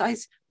needs a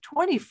size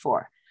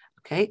 24,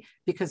 okay?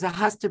 Because there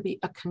has to be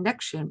a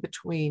connection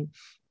between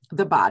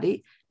the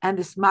body and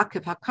this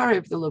makif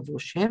hakarev, the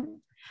levushim,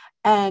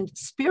 and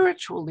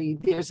spiritually,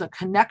 there's a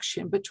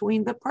connection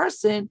between the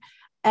person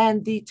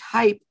and the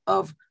type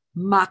of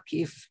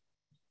makif,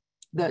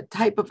 the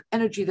type of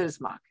energy that is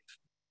makif.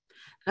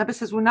 Rebbe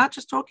says we're not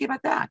just talking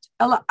about that.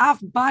 Ela av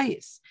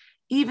bayis,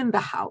 even the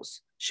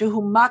house,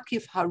 shehu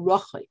makif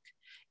harochik.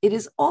 It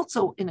is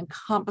also an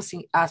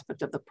encompassing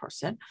aspect of the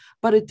person,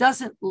 but it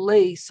doesn't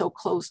lay so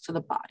close to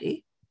the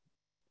body.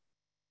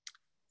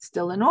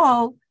 Still in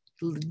all,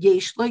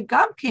 yesh lo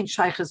gam kein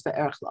shayches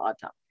ve'erech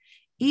la'adam.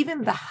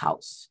 Even the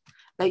house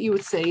that you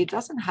would say it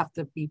doesn't have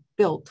to be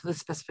built to the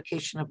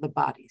specification of the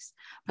bodies.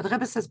 But the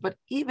Rebbe says, but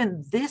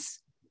even this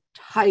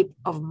type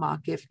of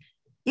makif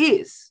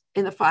is,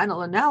 in the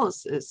final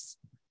analysis,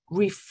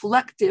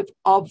 reflective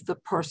of the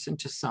person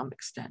to some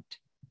extent.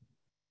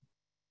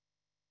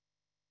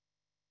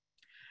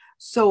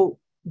 So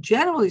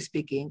generally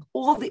speaking,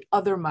 all the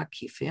other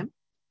makifim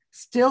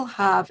still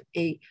have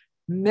a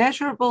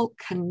measurable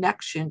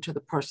connection to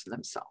the person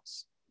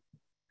themselves.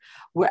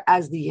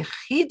 Whereas the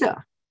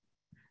Yechida,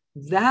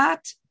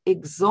 that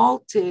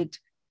exalted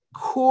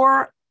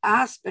core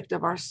aspect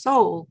of our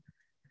soul,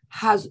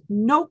 has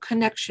no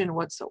connection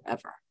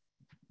whatsoever.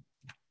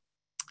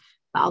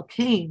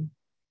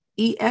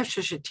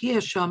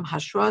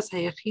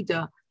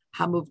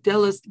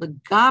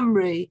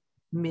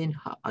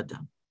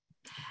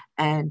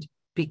 And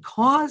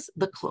because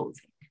the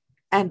clothing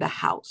and the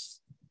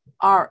house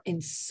are in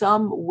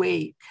some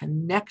way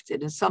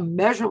connected, in some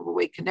measurable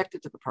way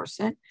connected to the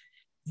person,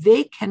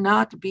 they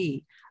cannot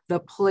be the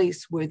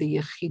place where the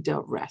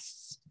Yechida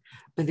rests.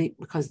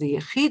 Because the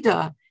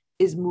Yechida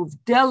is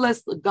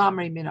muvdeles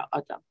legamri min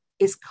ha'adam,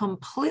 is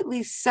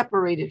completely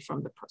separated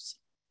from the person.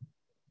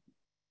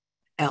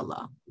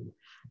 Ella,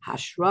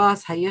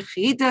 hashras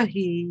hayechida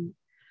hi.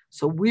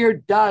 So where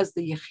does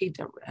the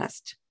Yechida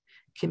rest?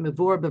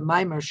 Kimivor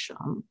b'maimer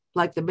sham,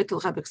 like the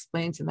Mittel Rebbe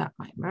explains in that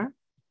maimer.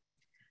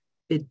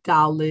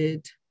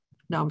 Bidalid.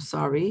 No, I'm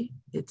sorry.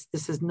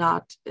 This is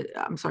not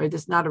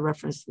a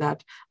reference to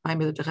that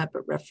maimer that the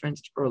Rebbe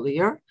referenced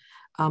earlier.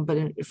 But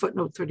in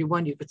footnote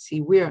 31, you could see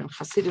where, and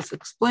Chassidus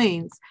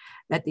explains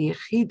that the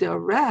Yechida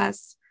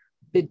rests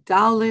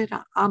bidalid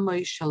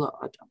amay shel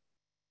adam.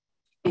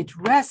 It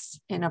rests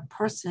in a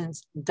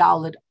person's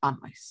dalid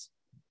amis.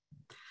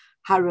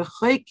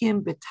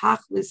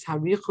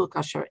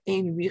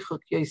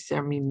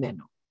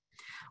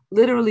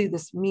 Literally,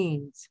 this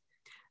means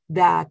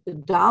that the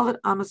dalid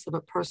amis of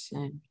a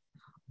person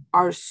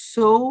are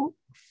so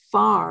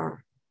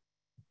far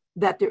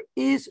that there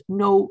is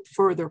no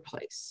further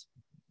place.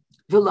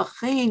 And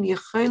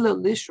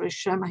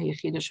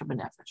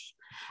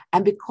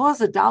because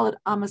the dalid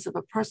amas of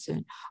a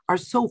person are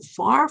so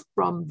far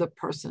from the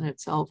person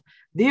itself,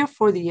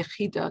 therefore the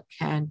Yechida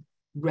can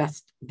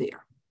rest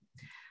there.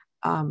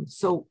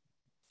 So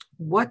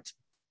what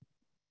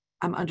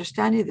I'm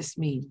understanding this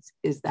means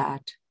is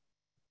that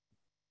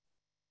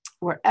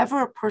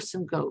wherever a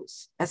person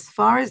goes, as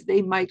far as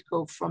they might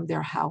go from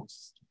their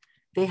house,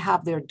 they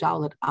have their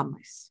dalid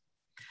amas.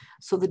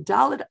 So the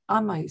dalid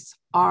amas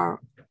are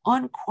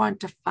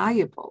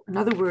unquantifiable. In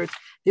other words,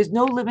 there's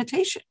no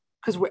limitation,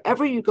 because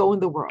wherever you go in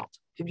the world,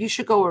 if you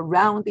should go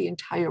around the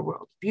entire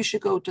world, if you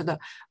should go to the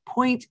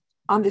point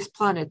on this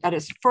planet that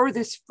is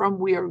furthest from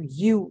where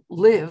you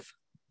live,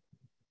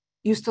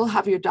 you still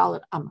have your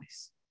dalid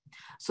amas.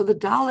 So the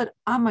dalid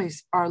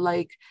amas are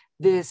like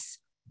this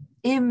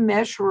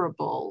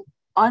immeasurable,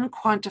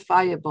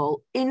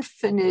 unquantifiable,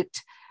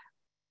 infinite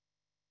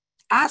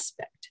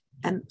aspect.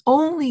 And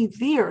only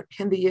there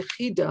can the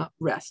Yechida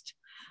rest.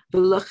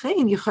 And therefore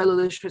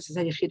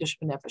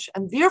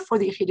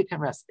the Yechida can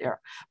rest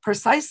there,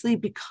 precisely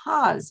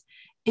because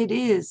it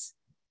is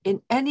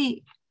in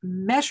any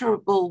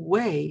measurable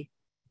way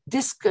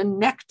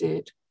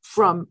disconnected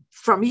from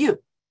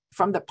you,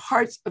 from the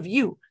parts of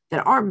you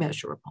that are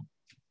measurable.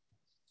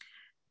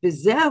 And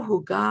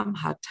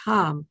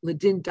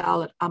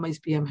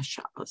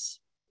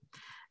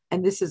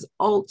this is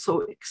also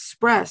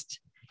expressed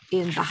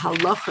in the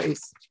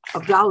halachos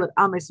of Dalet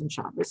Ames and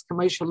Shabbos,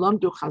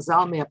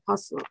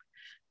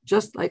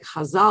 just like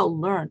Chazal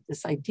learned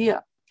this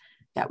idea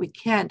that we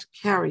can't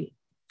carry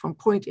from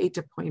point A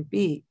to point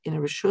B in a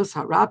Rishus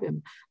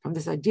Harabim, from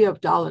this idea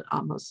of Dalet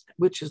Amos,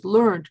 which is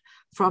learned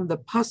from the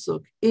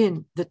pasuk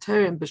in the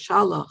Terem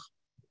B'Shalach.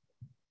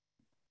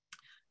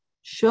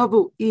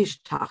 Shavu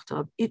ish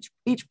tachtav.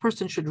 Each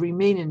person should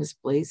remain in his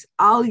place.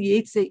 Al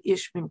yetze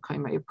ish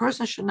mimkaima. A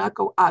person should not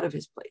go out of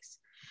his place.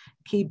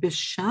 Ki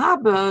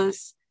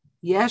b'Shabbos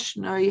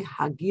yeshnoi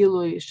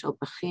hagilui shel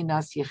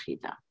bechinas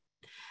yechida.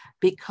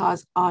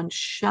 Because on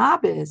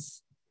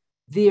Shabbos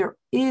there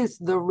is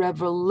the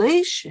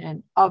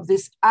revelation of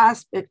this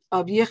aspect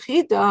of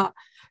yechida.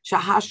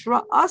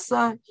 Shahashra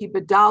asa hi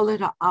bedalit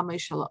ha'amei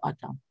shel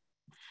adam.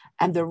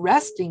 And the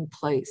resting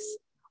place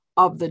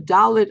of the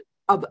dalit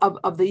of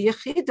the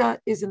Yechida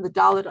is in the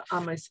Dalet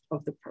Ames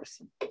of the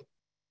person.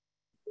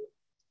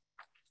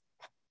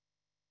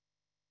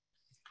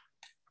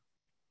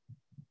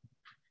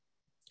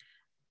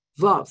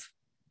 Vav,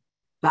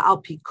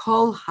 Ba'al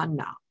Pikol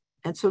Hana.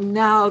 And so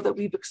now that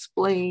we've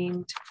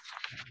explained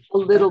a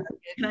little bit.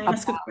 Can I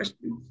ask a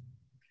question?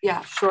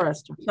 Yeah, sure,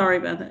 Esther. Sorry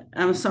about that.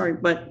 I'm sorry,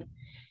 but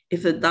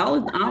if the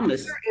Dalet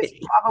Ames is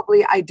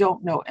probably, I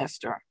don't know,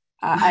 Esther.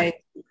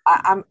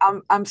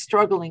 I'm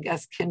struggling,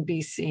 as can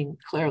be seen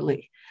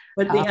clearly.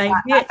 But the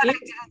idea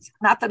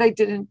not that I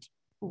didn't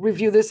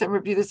review this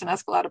and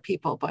ask a lot of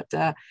people, but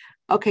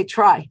okay,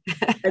 try.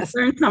 I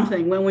learned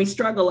something. When we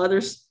struggle,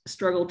 others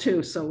struggle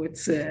too. So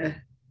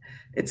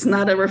it's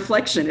not a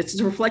reflection. It's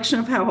a reflection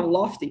of how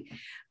lofty.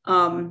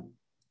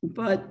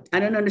 But I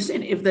don't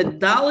understand if the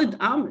Dalid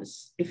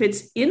Amis, if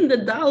it's in the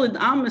Dalid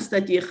Amis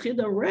that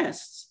Yechida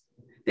rests,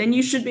 then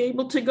you should be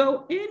able to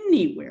go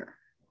anywhere.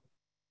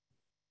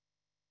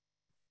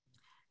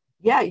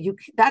 Yeah,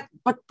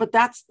 but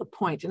that's the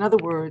point. In other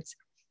words,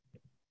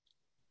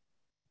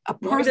 a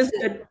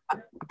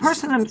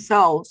person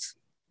themselves,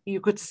 you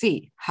could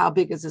see how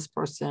big is this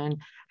person,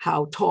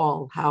 how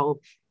tall, how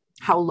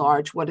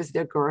large, what is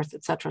their girth,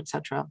 etc.,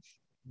 etc.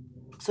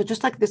 So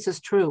just like this is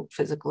true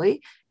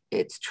physically,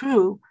 it's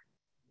true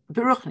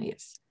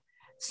beruchnius.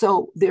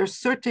 So there are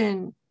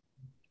certain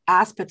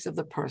aspects of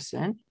the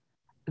person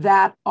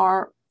that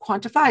are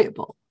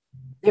quantifiable.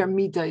 They're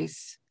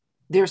midas,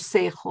 they're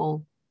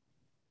seichel.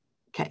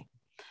 Okay.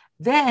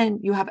 Then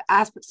you have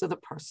aspects of the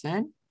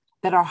person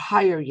that are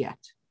higher yet.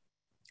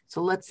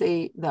 So let's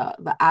say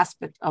the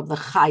aspect of the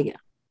chaya,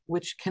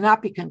 which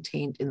cannot be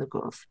contained in the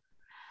guf.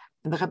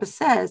 And the Rebbe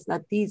says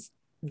that these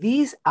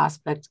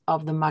aspects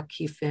of the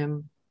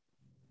makifim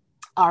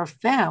are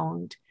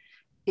found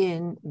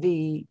in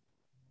the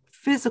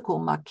physical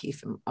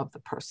makifim of the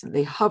person.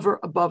 They hover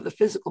above the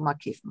physical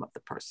makifim of the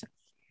person,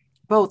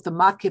 both the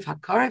makif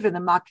hakarev and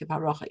the makif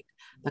harochik,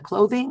 the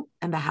clothing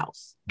and the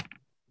house.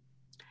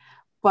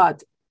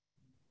 But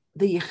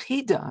the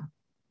yechida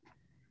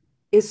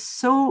is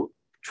so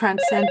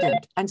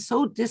transcendent and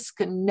so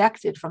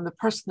disconnected from the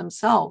person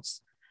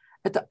themselves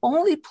that the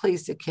only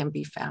place it can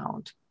be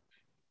found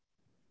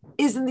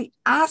is in the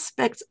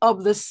aspects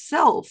of the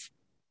self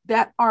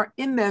that are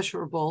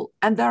immeasurable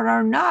and that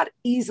are not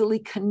easily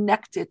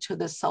connected to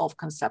the self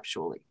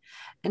conceptually.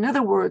 In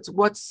other words,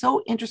 what's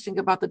so interesting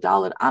about the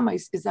Dalet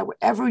Amais is that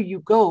wherever you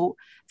go,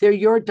 they're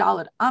your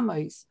Dalet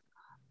Amais.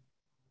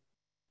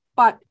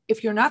 But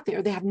if you're not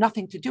there, they have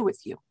nothing to do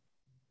with you.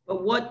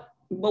 But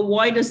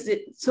why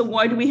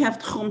do we have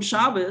Tchum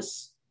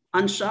Shabbos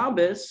on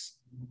Shabbos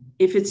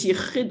if it's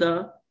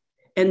Yechida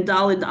and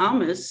Daled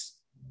Amis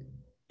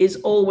is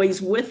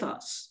always with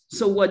us?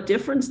 So what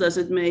difference does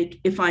it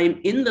make if I'm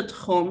in the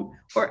Tchum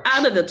or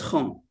out of the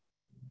Tchum?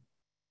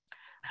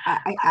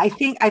 I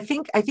think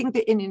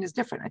the Indian is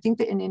different. I think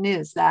the Indian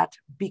is that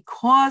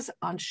because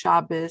on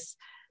Shabbos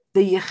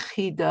the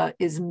Yechida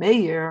is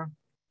Meir,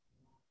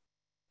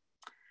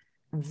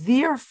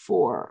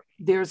 therefore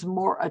there's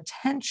more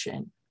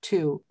attention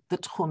to the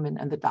Tchumen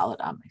and the Dalet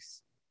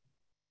Amis.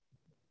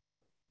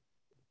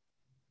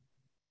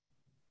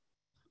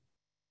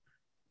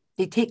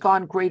 They take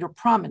on greater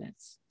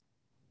prominence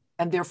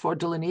and therefore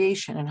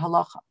delineation and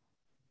halacha.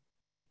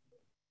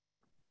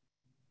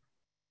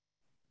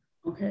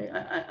 Okay,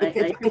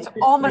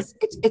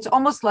 it's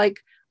almost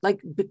like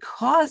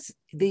because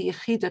the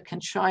Yechida can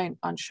shine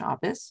on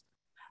Shabbos,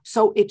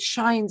 so it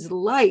shines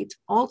light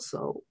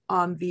also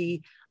on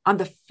the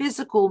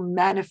physical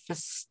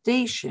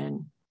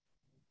manifestation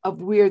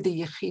of where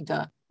the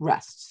Yechida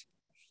rests.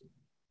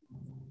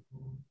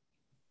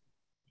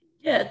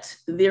 Yet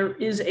there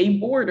is a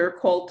border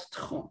called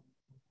Tchum.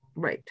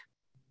 Right.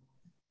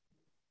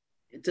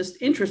 It's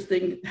just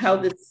interesting how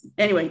this,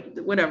 anyway,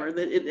 whatever.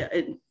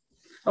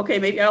 Okay,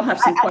 maybe I'll have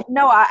some questions.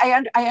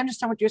 I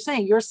understand what you're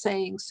saying. You're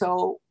saying,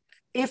 so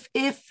if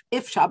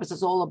Shabbos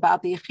is all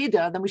about the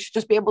Yechida, then we should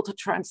just be able to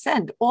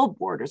transcend all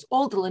borders,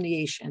 all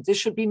delineations. There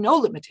should be no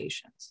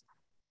limitations.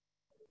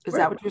 Is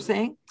that what you're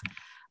saying?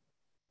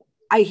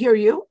 I hear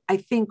you. I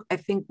think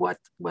what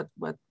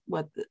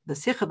the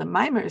Sikha, the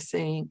Maimer, is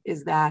saying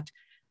is that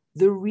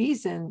the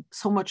reason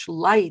so much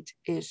light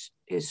is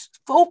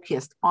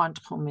focused on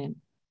Tchumen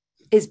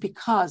is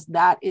because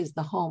that is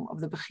the home of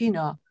the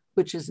Bechina,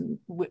 which is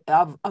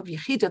of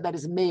Yechida, that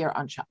is Meir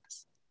on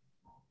Shabbos.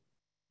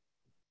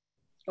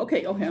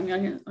 Okay. All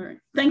right.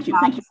 Thank you.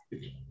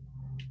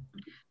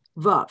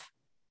 Vav.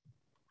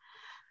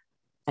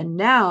 And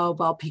now,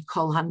 Val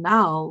Pikol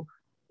Hanal.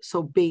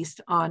 So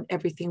based on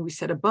everything we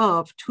said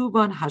above,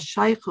 Tuvan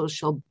Hashaycho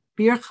Shel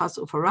Birchas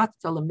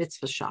Ufaratzta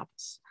LeMitzvah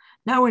Shabbos.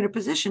 Now we're in a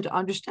position to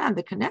understand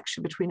the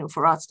connection between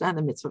Ufaratzta and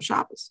the Mitzvah of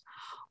Shabbos.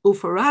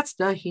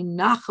 Ufaratzta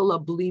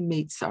Hinachala Bli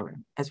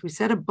Meitzarim. As we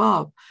said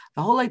above,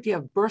 the whole idea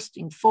of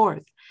bursting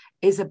forth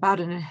is about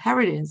an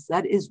inheritance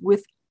that is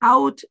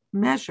without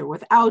measure,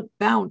 without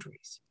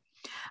boundaries.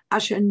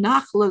 Asher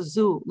Nachla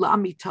Zu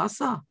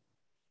La'amitasa.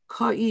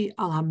 This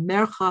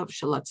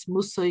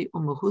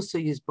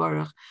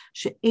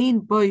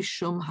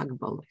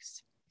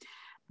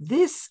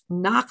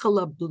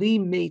nachala bli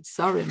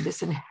meitzarim,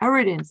 this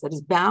inheritance that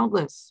is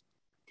boundless,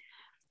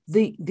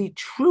 the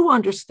true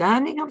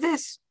understanding of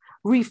this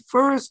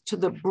refers to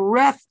the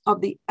breadth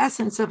of the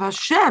essence of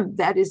Hashem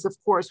that is, of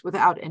course,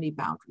 without any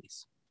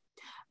boundaries.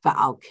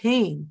 Va'al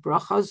kein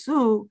bracha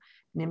zu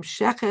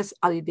nimsheches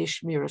al yidei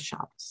shmira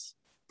Shabbos.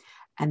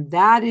 And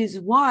that is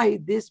why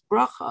this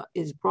bracha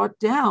is brought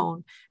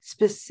down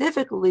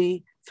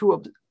specifically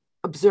through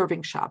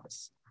observing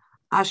Shabbos.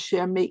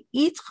 Asher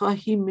me'itcha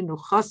hi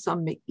menuchasa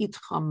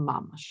me'itcha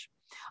mamash,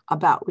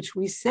 about which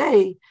we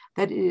say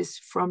that it is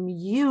from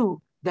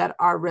you that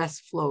our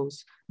rest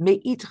flows,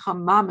 me'itcha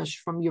mamash,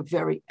 from your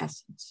very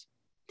essence.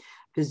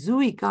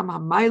 V'zui gam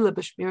ha'mayla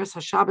b'shmiras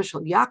ha'Shabbos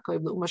shel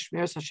Yaakov le'uma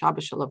shmiras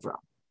ha'Shabbos shel Avram.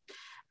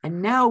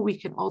 And now we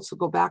can also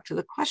go back to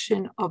the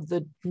question of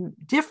the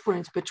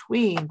difference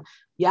between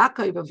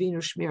Yaakov Avinu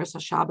Shmiras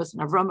HaShabbos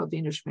and Avram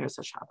Avinu Shmiras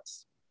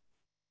HaShabbos.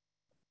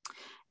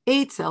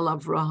 Eitzel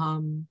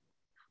Avraham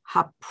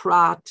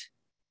Haprat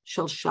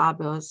Shel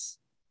Shabbos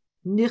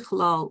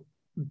Nichlal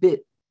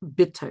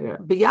Biter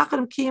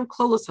B'Yachad Kiyim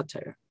Klolos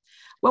HaTorah.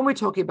 When we're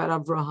talking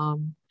about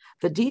Avraham,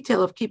 the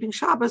detail of keeping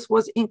Shabbos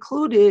was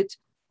included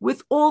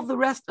with all the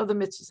rest of the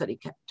mitzvahs that he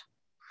kept.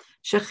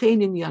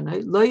 Shechein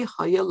Inyana Lo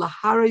Chaya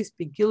Laharis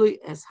Begilui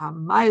Es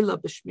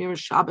Hamayla B'Shmiras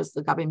Shabbos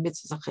L'Gabe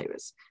Mitzvahs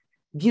Acheres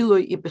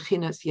Gilui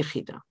Ibechinas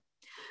Yechida,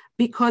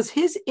 because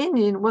his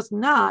inyan was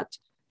not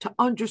to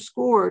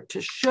underscore, to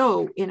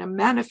show in a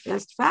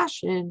manifest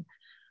fashion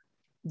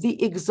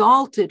the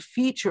exalted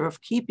feature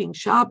of keeping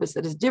Shabbos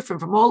that is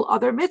different from all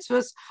other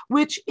mitzvahs,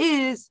 which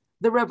is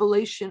the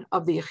revelation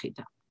of the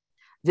Yechida.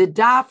 The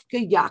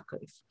Davka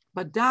Yaakov,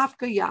 but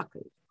Davka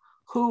Yaakov,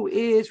 who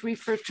is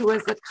referred to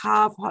as the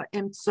Kav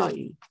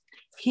HaEmtzai,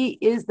 he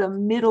is the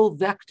middle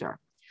vector.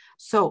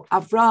 So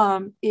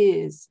Avram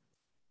is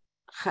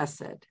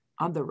Chesed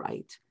on the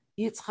right,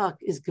 Yitzchak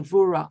is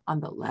Gevura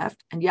on the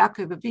left, and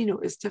Yaakov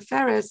Avinu is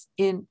Teferes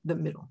in the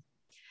middle.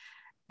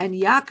 And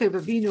Yaakov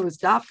Avinu is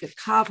Davke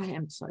Kav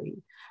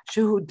HaEmtzai,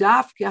 Shehu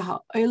Davke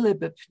HaOle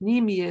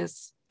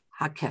B'Pnimius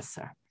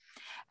HaKeser.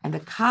 And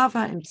the Kav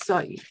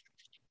HaEmtzai,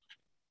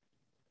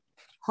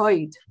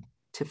 Hoid,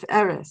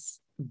 Teferes,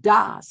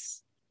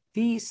 Das,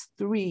 these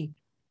three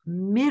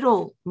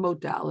middle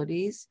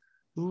modalities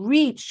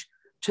reach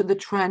to the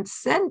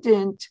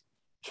transcendent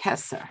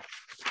Keser,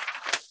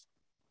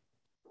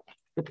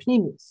 the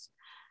Pnimis,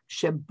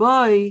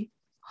 Sheboy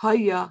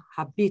Haya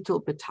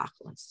Habitul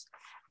Betachlis.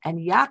 And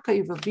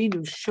Yaakov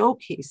Avinu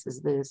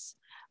showcases this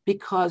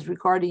because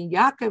regarding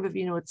Yaakov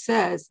Avinu, it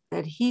says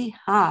that he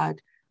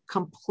had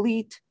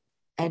complete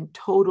and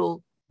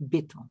total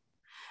bittul.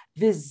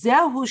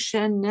 V'zehu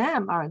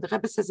shenemar, the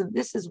Rebbe says, and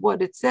this is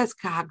what it says,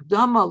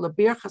 kahagdama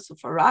lebirchas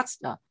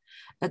ufaratzta,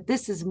 that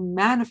this is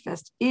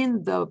manifest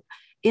in the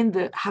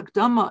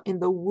hagdama, in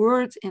the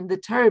words in the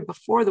Torah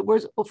before the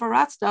words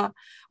ufaratzta,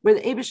 where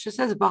the Eibishter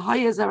says,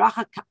 "Bahaya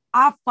zaracha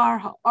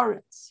ka'afar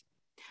haaretz."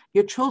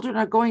 Your children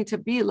are going to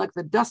be like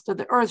the dust of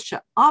the earth.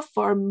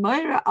 She'afar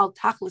meira al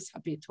tachlis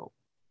habitul.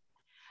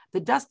 The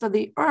dust of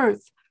the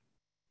earth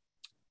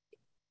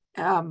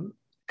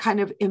kind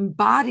of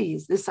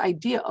embodies this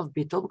idea of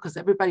bittul because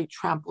everybody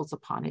tramples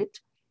upon it.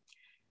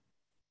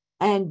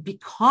 And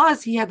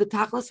because he had the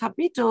tachlis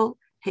habitul,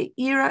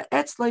 he'ira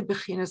etzlei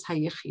bechinas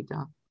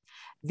hayechida.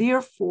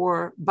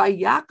 Therefore, by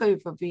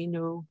Yaakov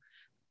Avinu,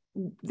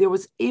 there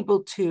was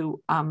able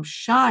to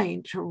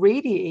shine, to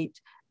radiate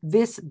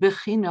this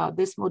bechina,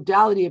 this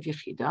modality of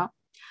yechida,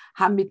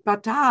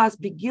 hamitbataz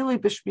begili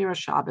b'shmiras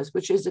Shabbos,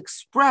 which is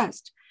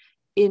expressed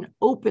in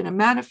open and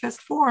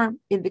manifest form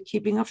in the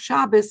keeping of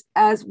Shabbos,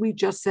 as we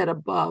just said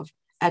above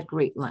at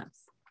great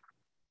length.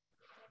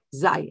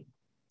 Zayin.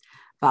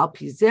 V'al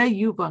pizeh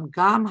yuvan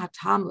gam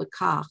hatam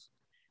lekach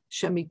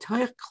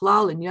shemitoich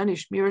klal inyan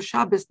shmiras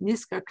Shabbos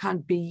niskar kan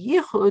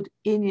biyichud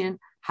inyan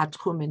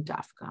hatchumin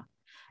dafka.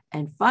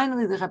 And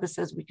finally, the Rebbe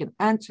says we can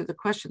answer the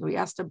question we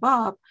asked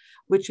above,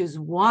 which is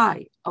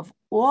why, of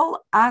all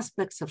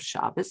aspects of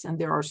Shabbos, and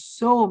there are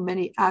so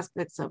many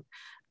aspects of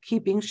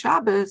keeping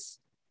Shabbos,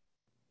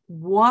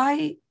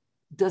 why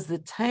does the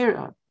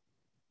Torah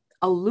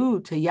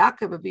allude to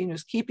Yaakov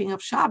Avinu's keeping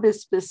of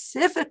Shabbos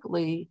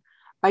specifically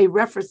by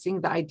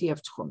referencing the idea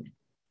of Tchumin?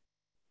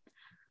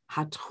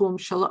 Hatchum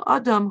shel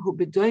Adam hu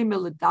b'doime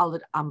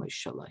l'daled amay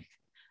shaloi,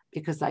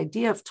 because the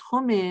idea of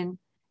Tchumin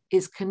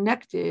is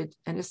connected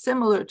and is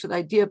similar to the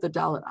idea of the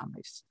Dalet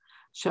Amis.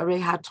 Sharei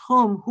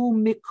hatchum hu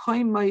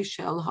mikoymai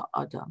shel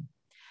ha'adam,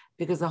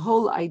 because the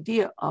whole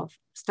idea of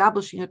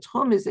establishing a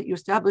tchum is that you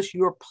establish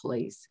your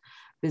place.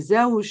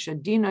 V'zehu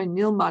shadina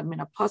nilmad min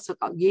ha'pasuk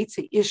al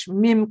yetze ish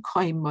mim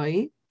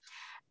koymai,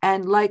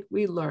 and like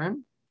we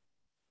learn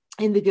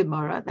in the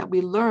Gemara, that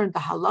we learn the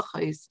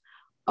halachas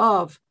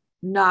of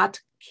not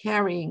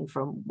carrying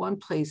from one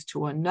place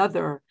to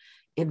another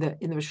in the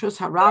Rishus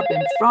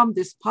Harabim from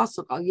this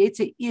pasuk al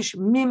yetze ish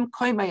mim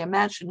koymai, a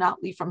man should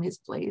not leave from his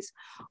place.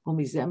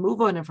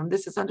 And from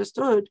this is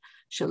understood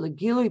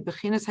shelagilui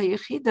bechinas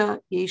hayechida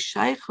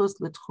yeshaychus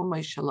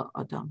letchumay shel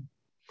adam,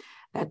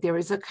 that there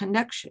is a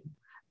connection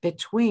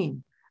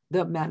between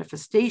the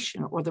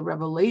manifestation or the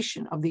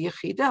revelation of the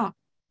yechida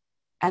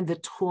and the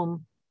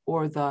tchum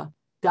or the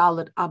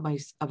dalet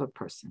amais of a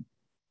person.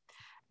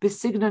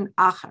 Besignan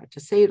achar,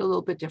 to say it a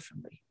little bit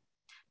differently,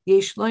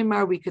 yesh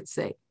loymar, we could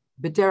say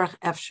b'derech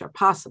efshar,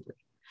 possibly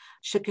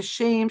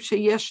shekashem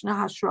sheyeshna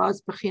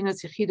hashraz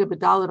bechinas yechida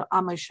b'dalet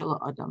amais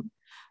shel adam,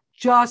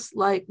 just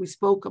like we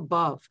spoke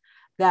above,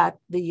 that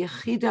the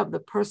yechida of the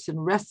person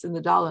rests in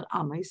the dalet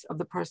amais of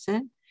the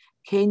person,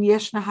 כן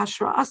ישנה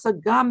השראה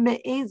גם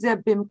מעין זה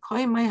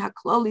במקומי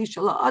הכללי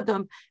של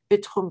האדם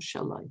בתחום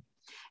שלו.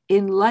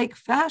 In like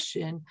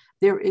fashion,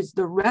 there is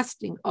the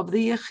resting of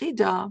the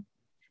yechida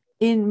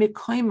in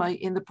mikoimai,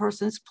 in the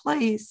person's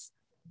place,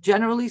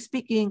 generally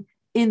speaking,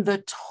 in the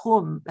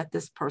tchum that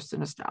this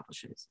person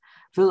establishes.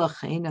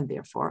 V'lachein, and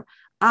therefore,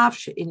 av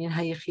she'inyan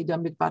hayechida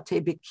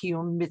mitbatei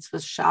b'kiyum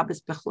mitzvahs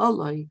Shabbos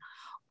bechloloi,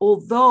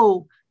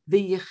 although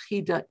the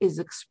yechida is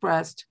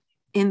expressed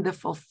in the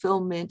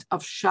fulfillment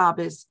of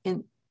Shabbos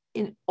in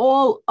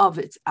all of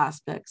its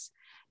aspects,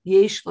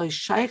 yesh lo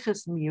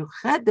shayches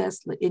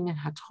miyuchedes le'inyan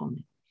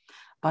hatchumim.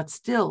 But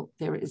still,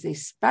 there is a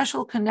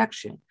special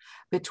connection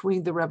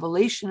between the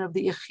revelation of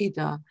the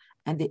Yechida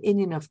and the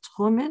inyan of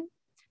Tchumen,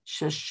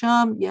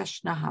 Shesham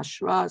Yeshna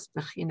Hashraz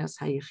Bechinas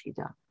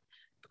HaYechida,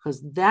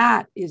 because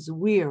that is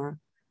where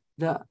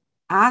the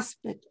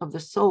aspect of the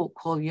soul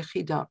called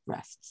Yechida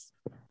rests.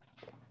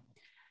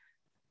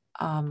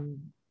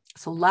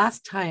 So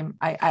last time,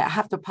 I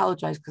have to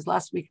apologize because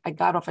last week I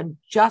got off, and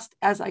just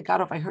as I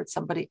got off, I heard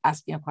somebody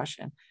asking a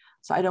question.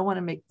 So I don't want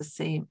to make the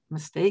same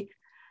mistake.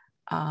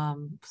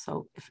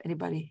 So if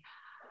anybody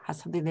has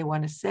something they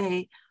want to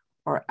say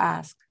or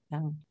ask,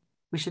 then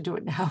we should do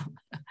it now.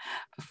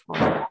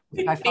 Before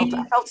I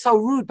felt so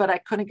rude, but I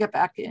couldn't get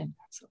back in.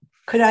 So.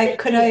 Could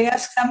I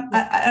ask some?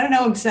 I don't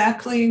know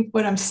exactly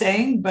what I'm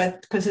saying,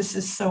 but because this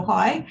is so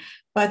high,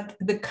 but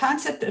the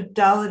concept of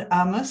Dalet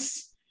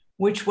Amos,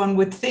 which one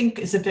would think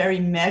is a very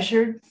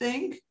measured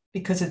thing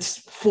because it's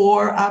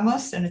 4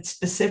 Amos and it's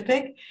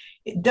specific,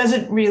 it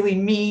doesn't really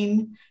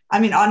mean, I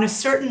mean, on a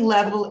certain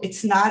level,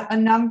 it's not a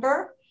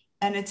number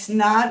and it's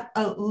not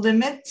a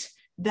limit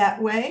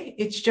that way.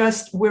 It's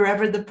just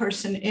wherever the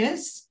person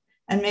is.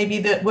 And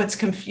maybe what's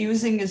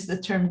confusing is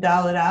the term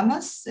Dalet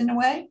Amos in a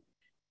way.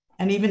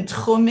 And even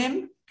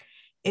Tchumim,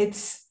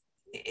 it's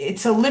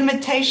a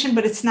limitation,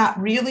 but it's not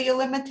really a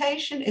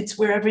limitation. It's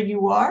wherever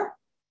you are.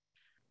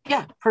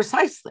 Yeah,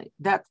 precisely.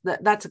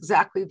 That's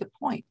exactly the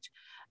point.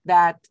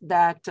 That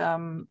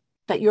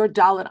your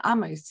Dalet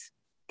Amos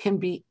can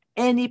be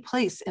any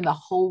place in the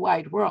whole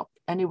wide world,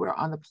 anywhere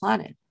on the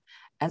planet.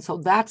 And so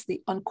that's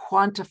the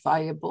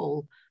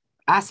unquantifiable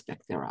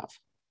aspect thereof.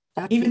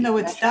 Even though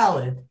it's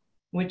Dalet,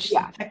 which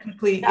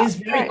technically is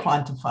very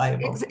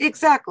quantifiable.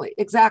 Exactly.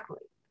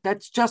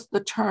 That's just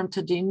the term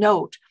to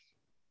denote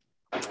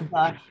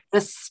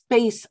the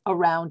space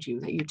around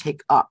you that you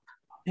take up.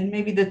 And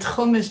maybe the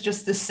tchum is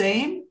just the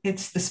same.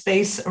 It's the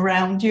space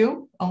around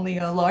you, only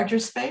a larger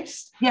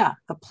space. Yeah,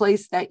 the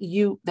place that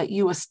you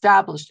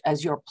established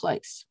as your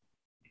place.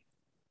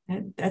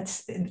 And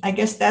I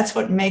guess that's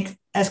what makes,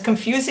 as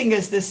confusing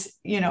as this,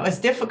 as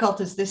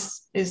difficult as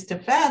this is to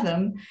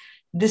fathom,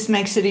 this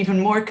makes it even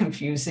more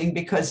confusing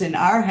because in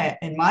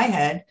my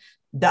head,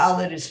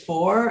 Dalet is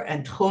 4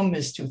 and Tchum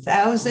is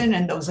 2000,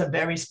 and those are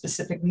very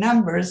specific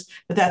numbers,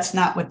 but that's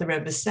not what the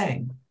Rebbe is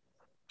saying.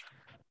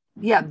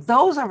 Yeah,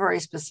 those are very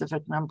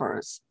specific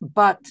numbers,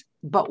 but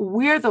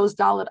where those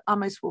Dalet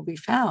Amos will be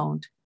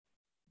found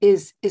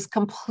is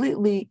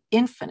completely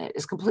infinite,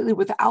 is completely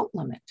without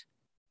limit.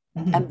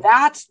 Mm-hmm. And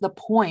that's the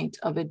point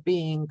of it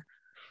being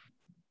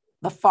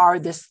the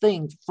farthest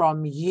thing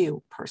from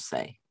you, per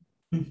se.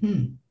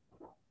 Mm-hmm.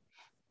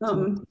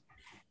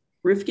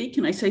 Rivki,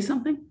 can I say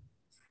something?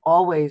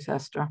 Always,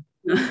 Esther.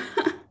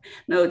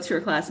 No, it's your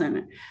class, I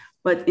mean.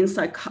 But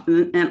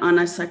and on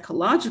a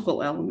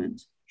psychological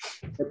element,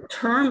 the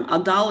term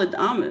Dalet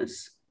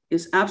Amos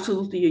is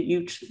absolutely a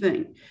huge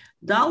thing.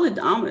 Dalet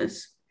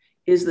Amos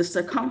is the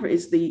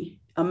circumference, is the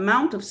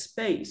amount of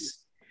space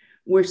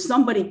where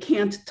somebody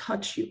can't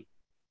touch you.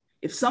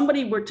 If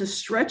somebody were to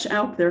stretch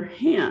out their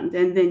hand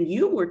and then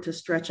you were to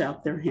stretch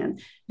out their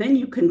hand, then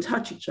you can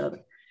touch each other.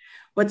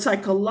 But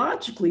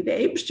psychologically, the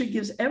Eibishter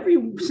gives every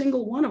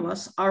single one of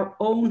us our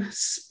own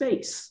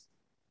space.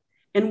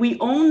 And we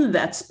own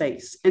that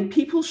space. And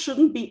people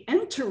shouldn't be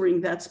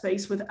entering that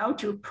space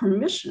without your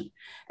permission.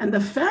 And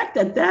the fact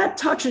that that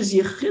touches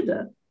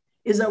Yechida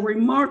is a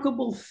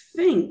remarkable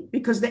thing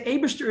because the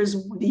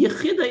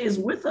Yechida is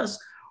with us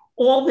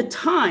all the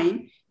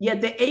time, yet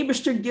the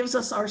Eibishter gives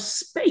us our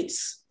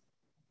space.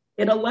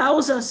 It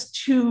allows us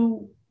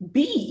to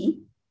be,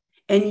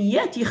 and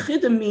yet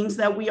Yechida means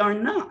that we are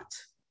not.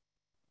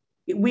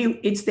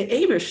 It's the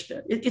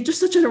Eibishter. It's just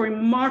such a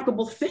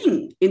remarkable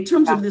thing in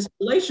terms of this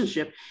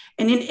relationship.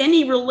 And in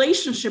any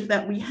relationship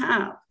that we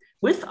have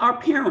with our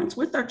parents,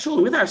 with our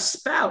children, with our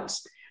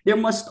spouse, there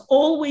must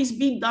always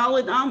be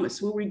Dalet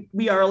Amos, where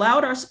we are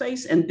allowed our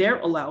space and they're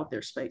allowed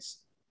their space.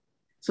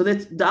 So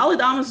that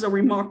Dalet Amos is a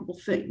remarkable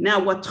thing. Now,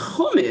 what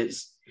Tchum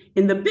is,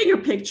 in the bigger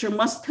picture,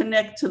 must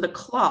connect to the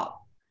klal,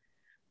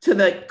 to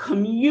the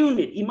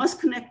community. It must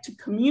connect to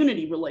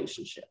community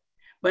relationship.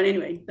 But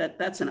anyway,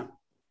 that's enough.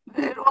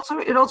 It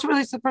also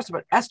relates to the person,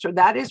 but Esther,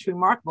 that is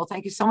remarkable.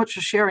 Thank you so much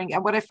for sharing.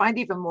 And what I find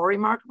even more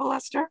remarkable,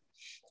 Esther,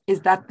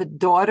 is that the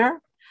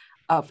daughter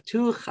of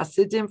 2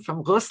 Hasidim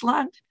from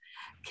Rusland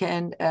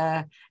can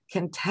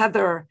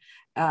tether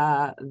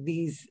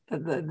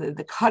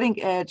the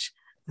cutting edge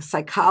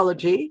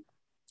psychology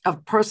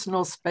of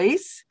personal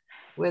space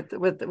with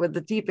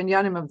the deep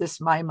inyanim of this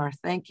mimer.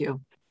 Thank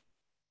you.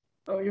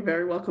 Oh, you're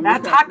very welcome.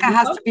 That taka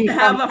has to be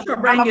from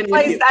a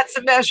place that's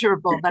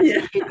immeasurable.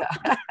 That's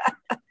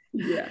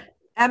yeah.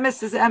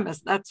 Emes is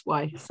Emes. That's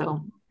why.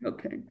 So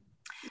okay.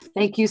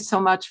 Thank you so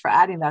much for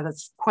adding that.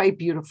 That's quite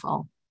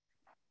beautiful.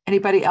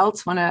 Anybody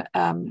else want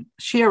to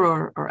share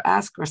or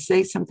ask or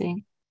say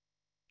something?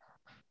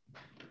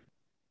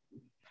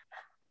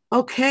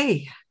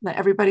 Okay, now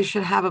everybody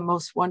should have a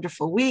most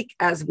wonderful week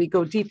as we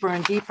go deeper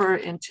and deeper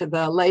into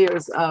the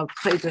layers of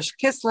Chodesh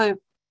Kislev,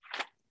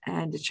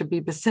 and it should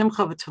be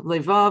B'simcha v'tov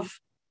levav,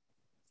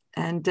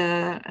 and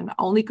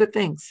only good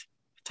things.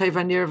 Tov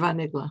v'nir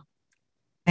v'nigla.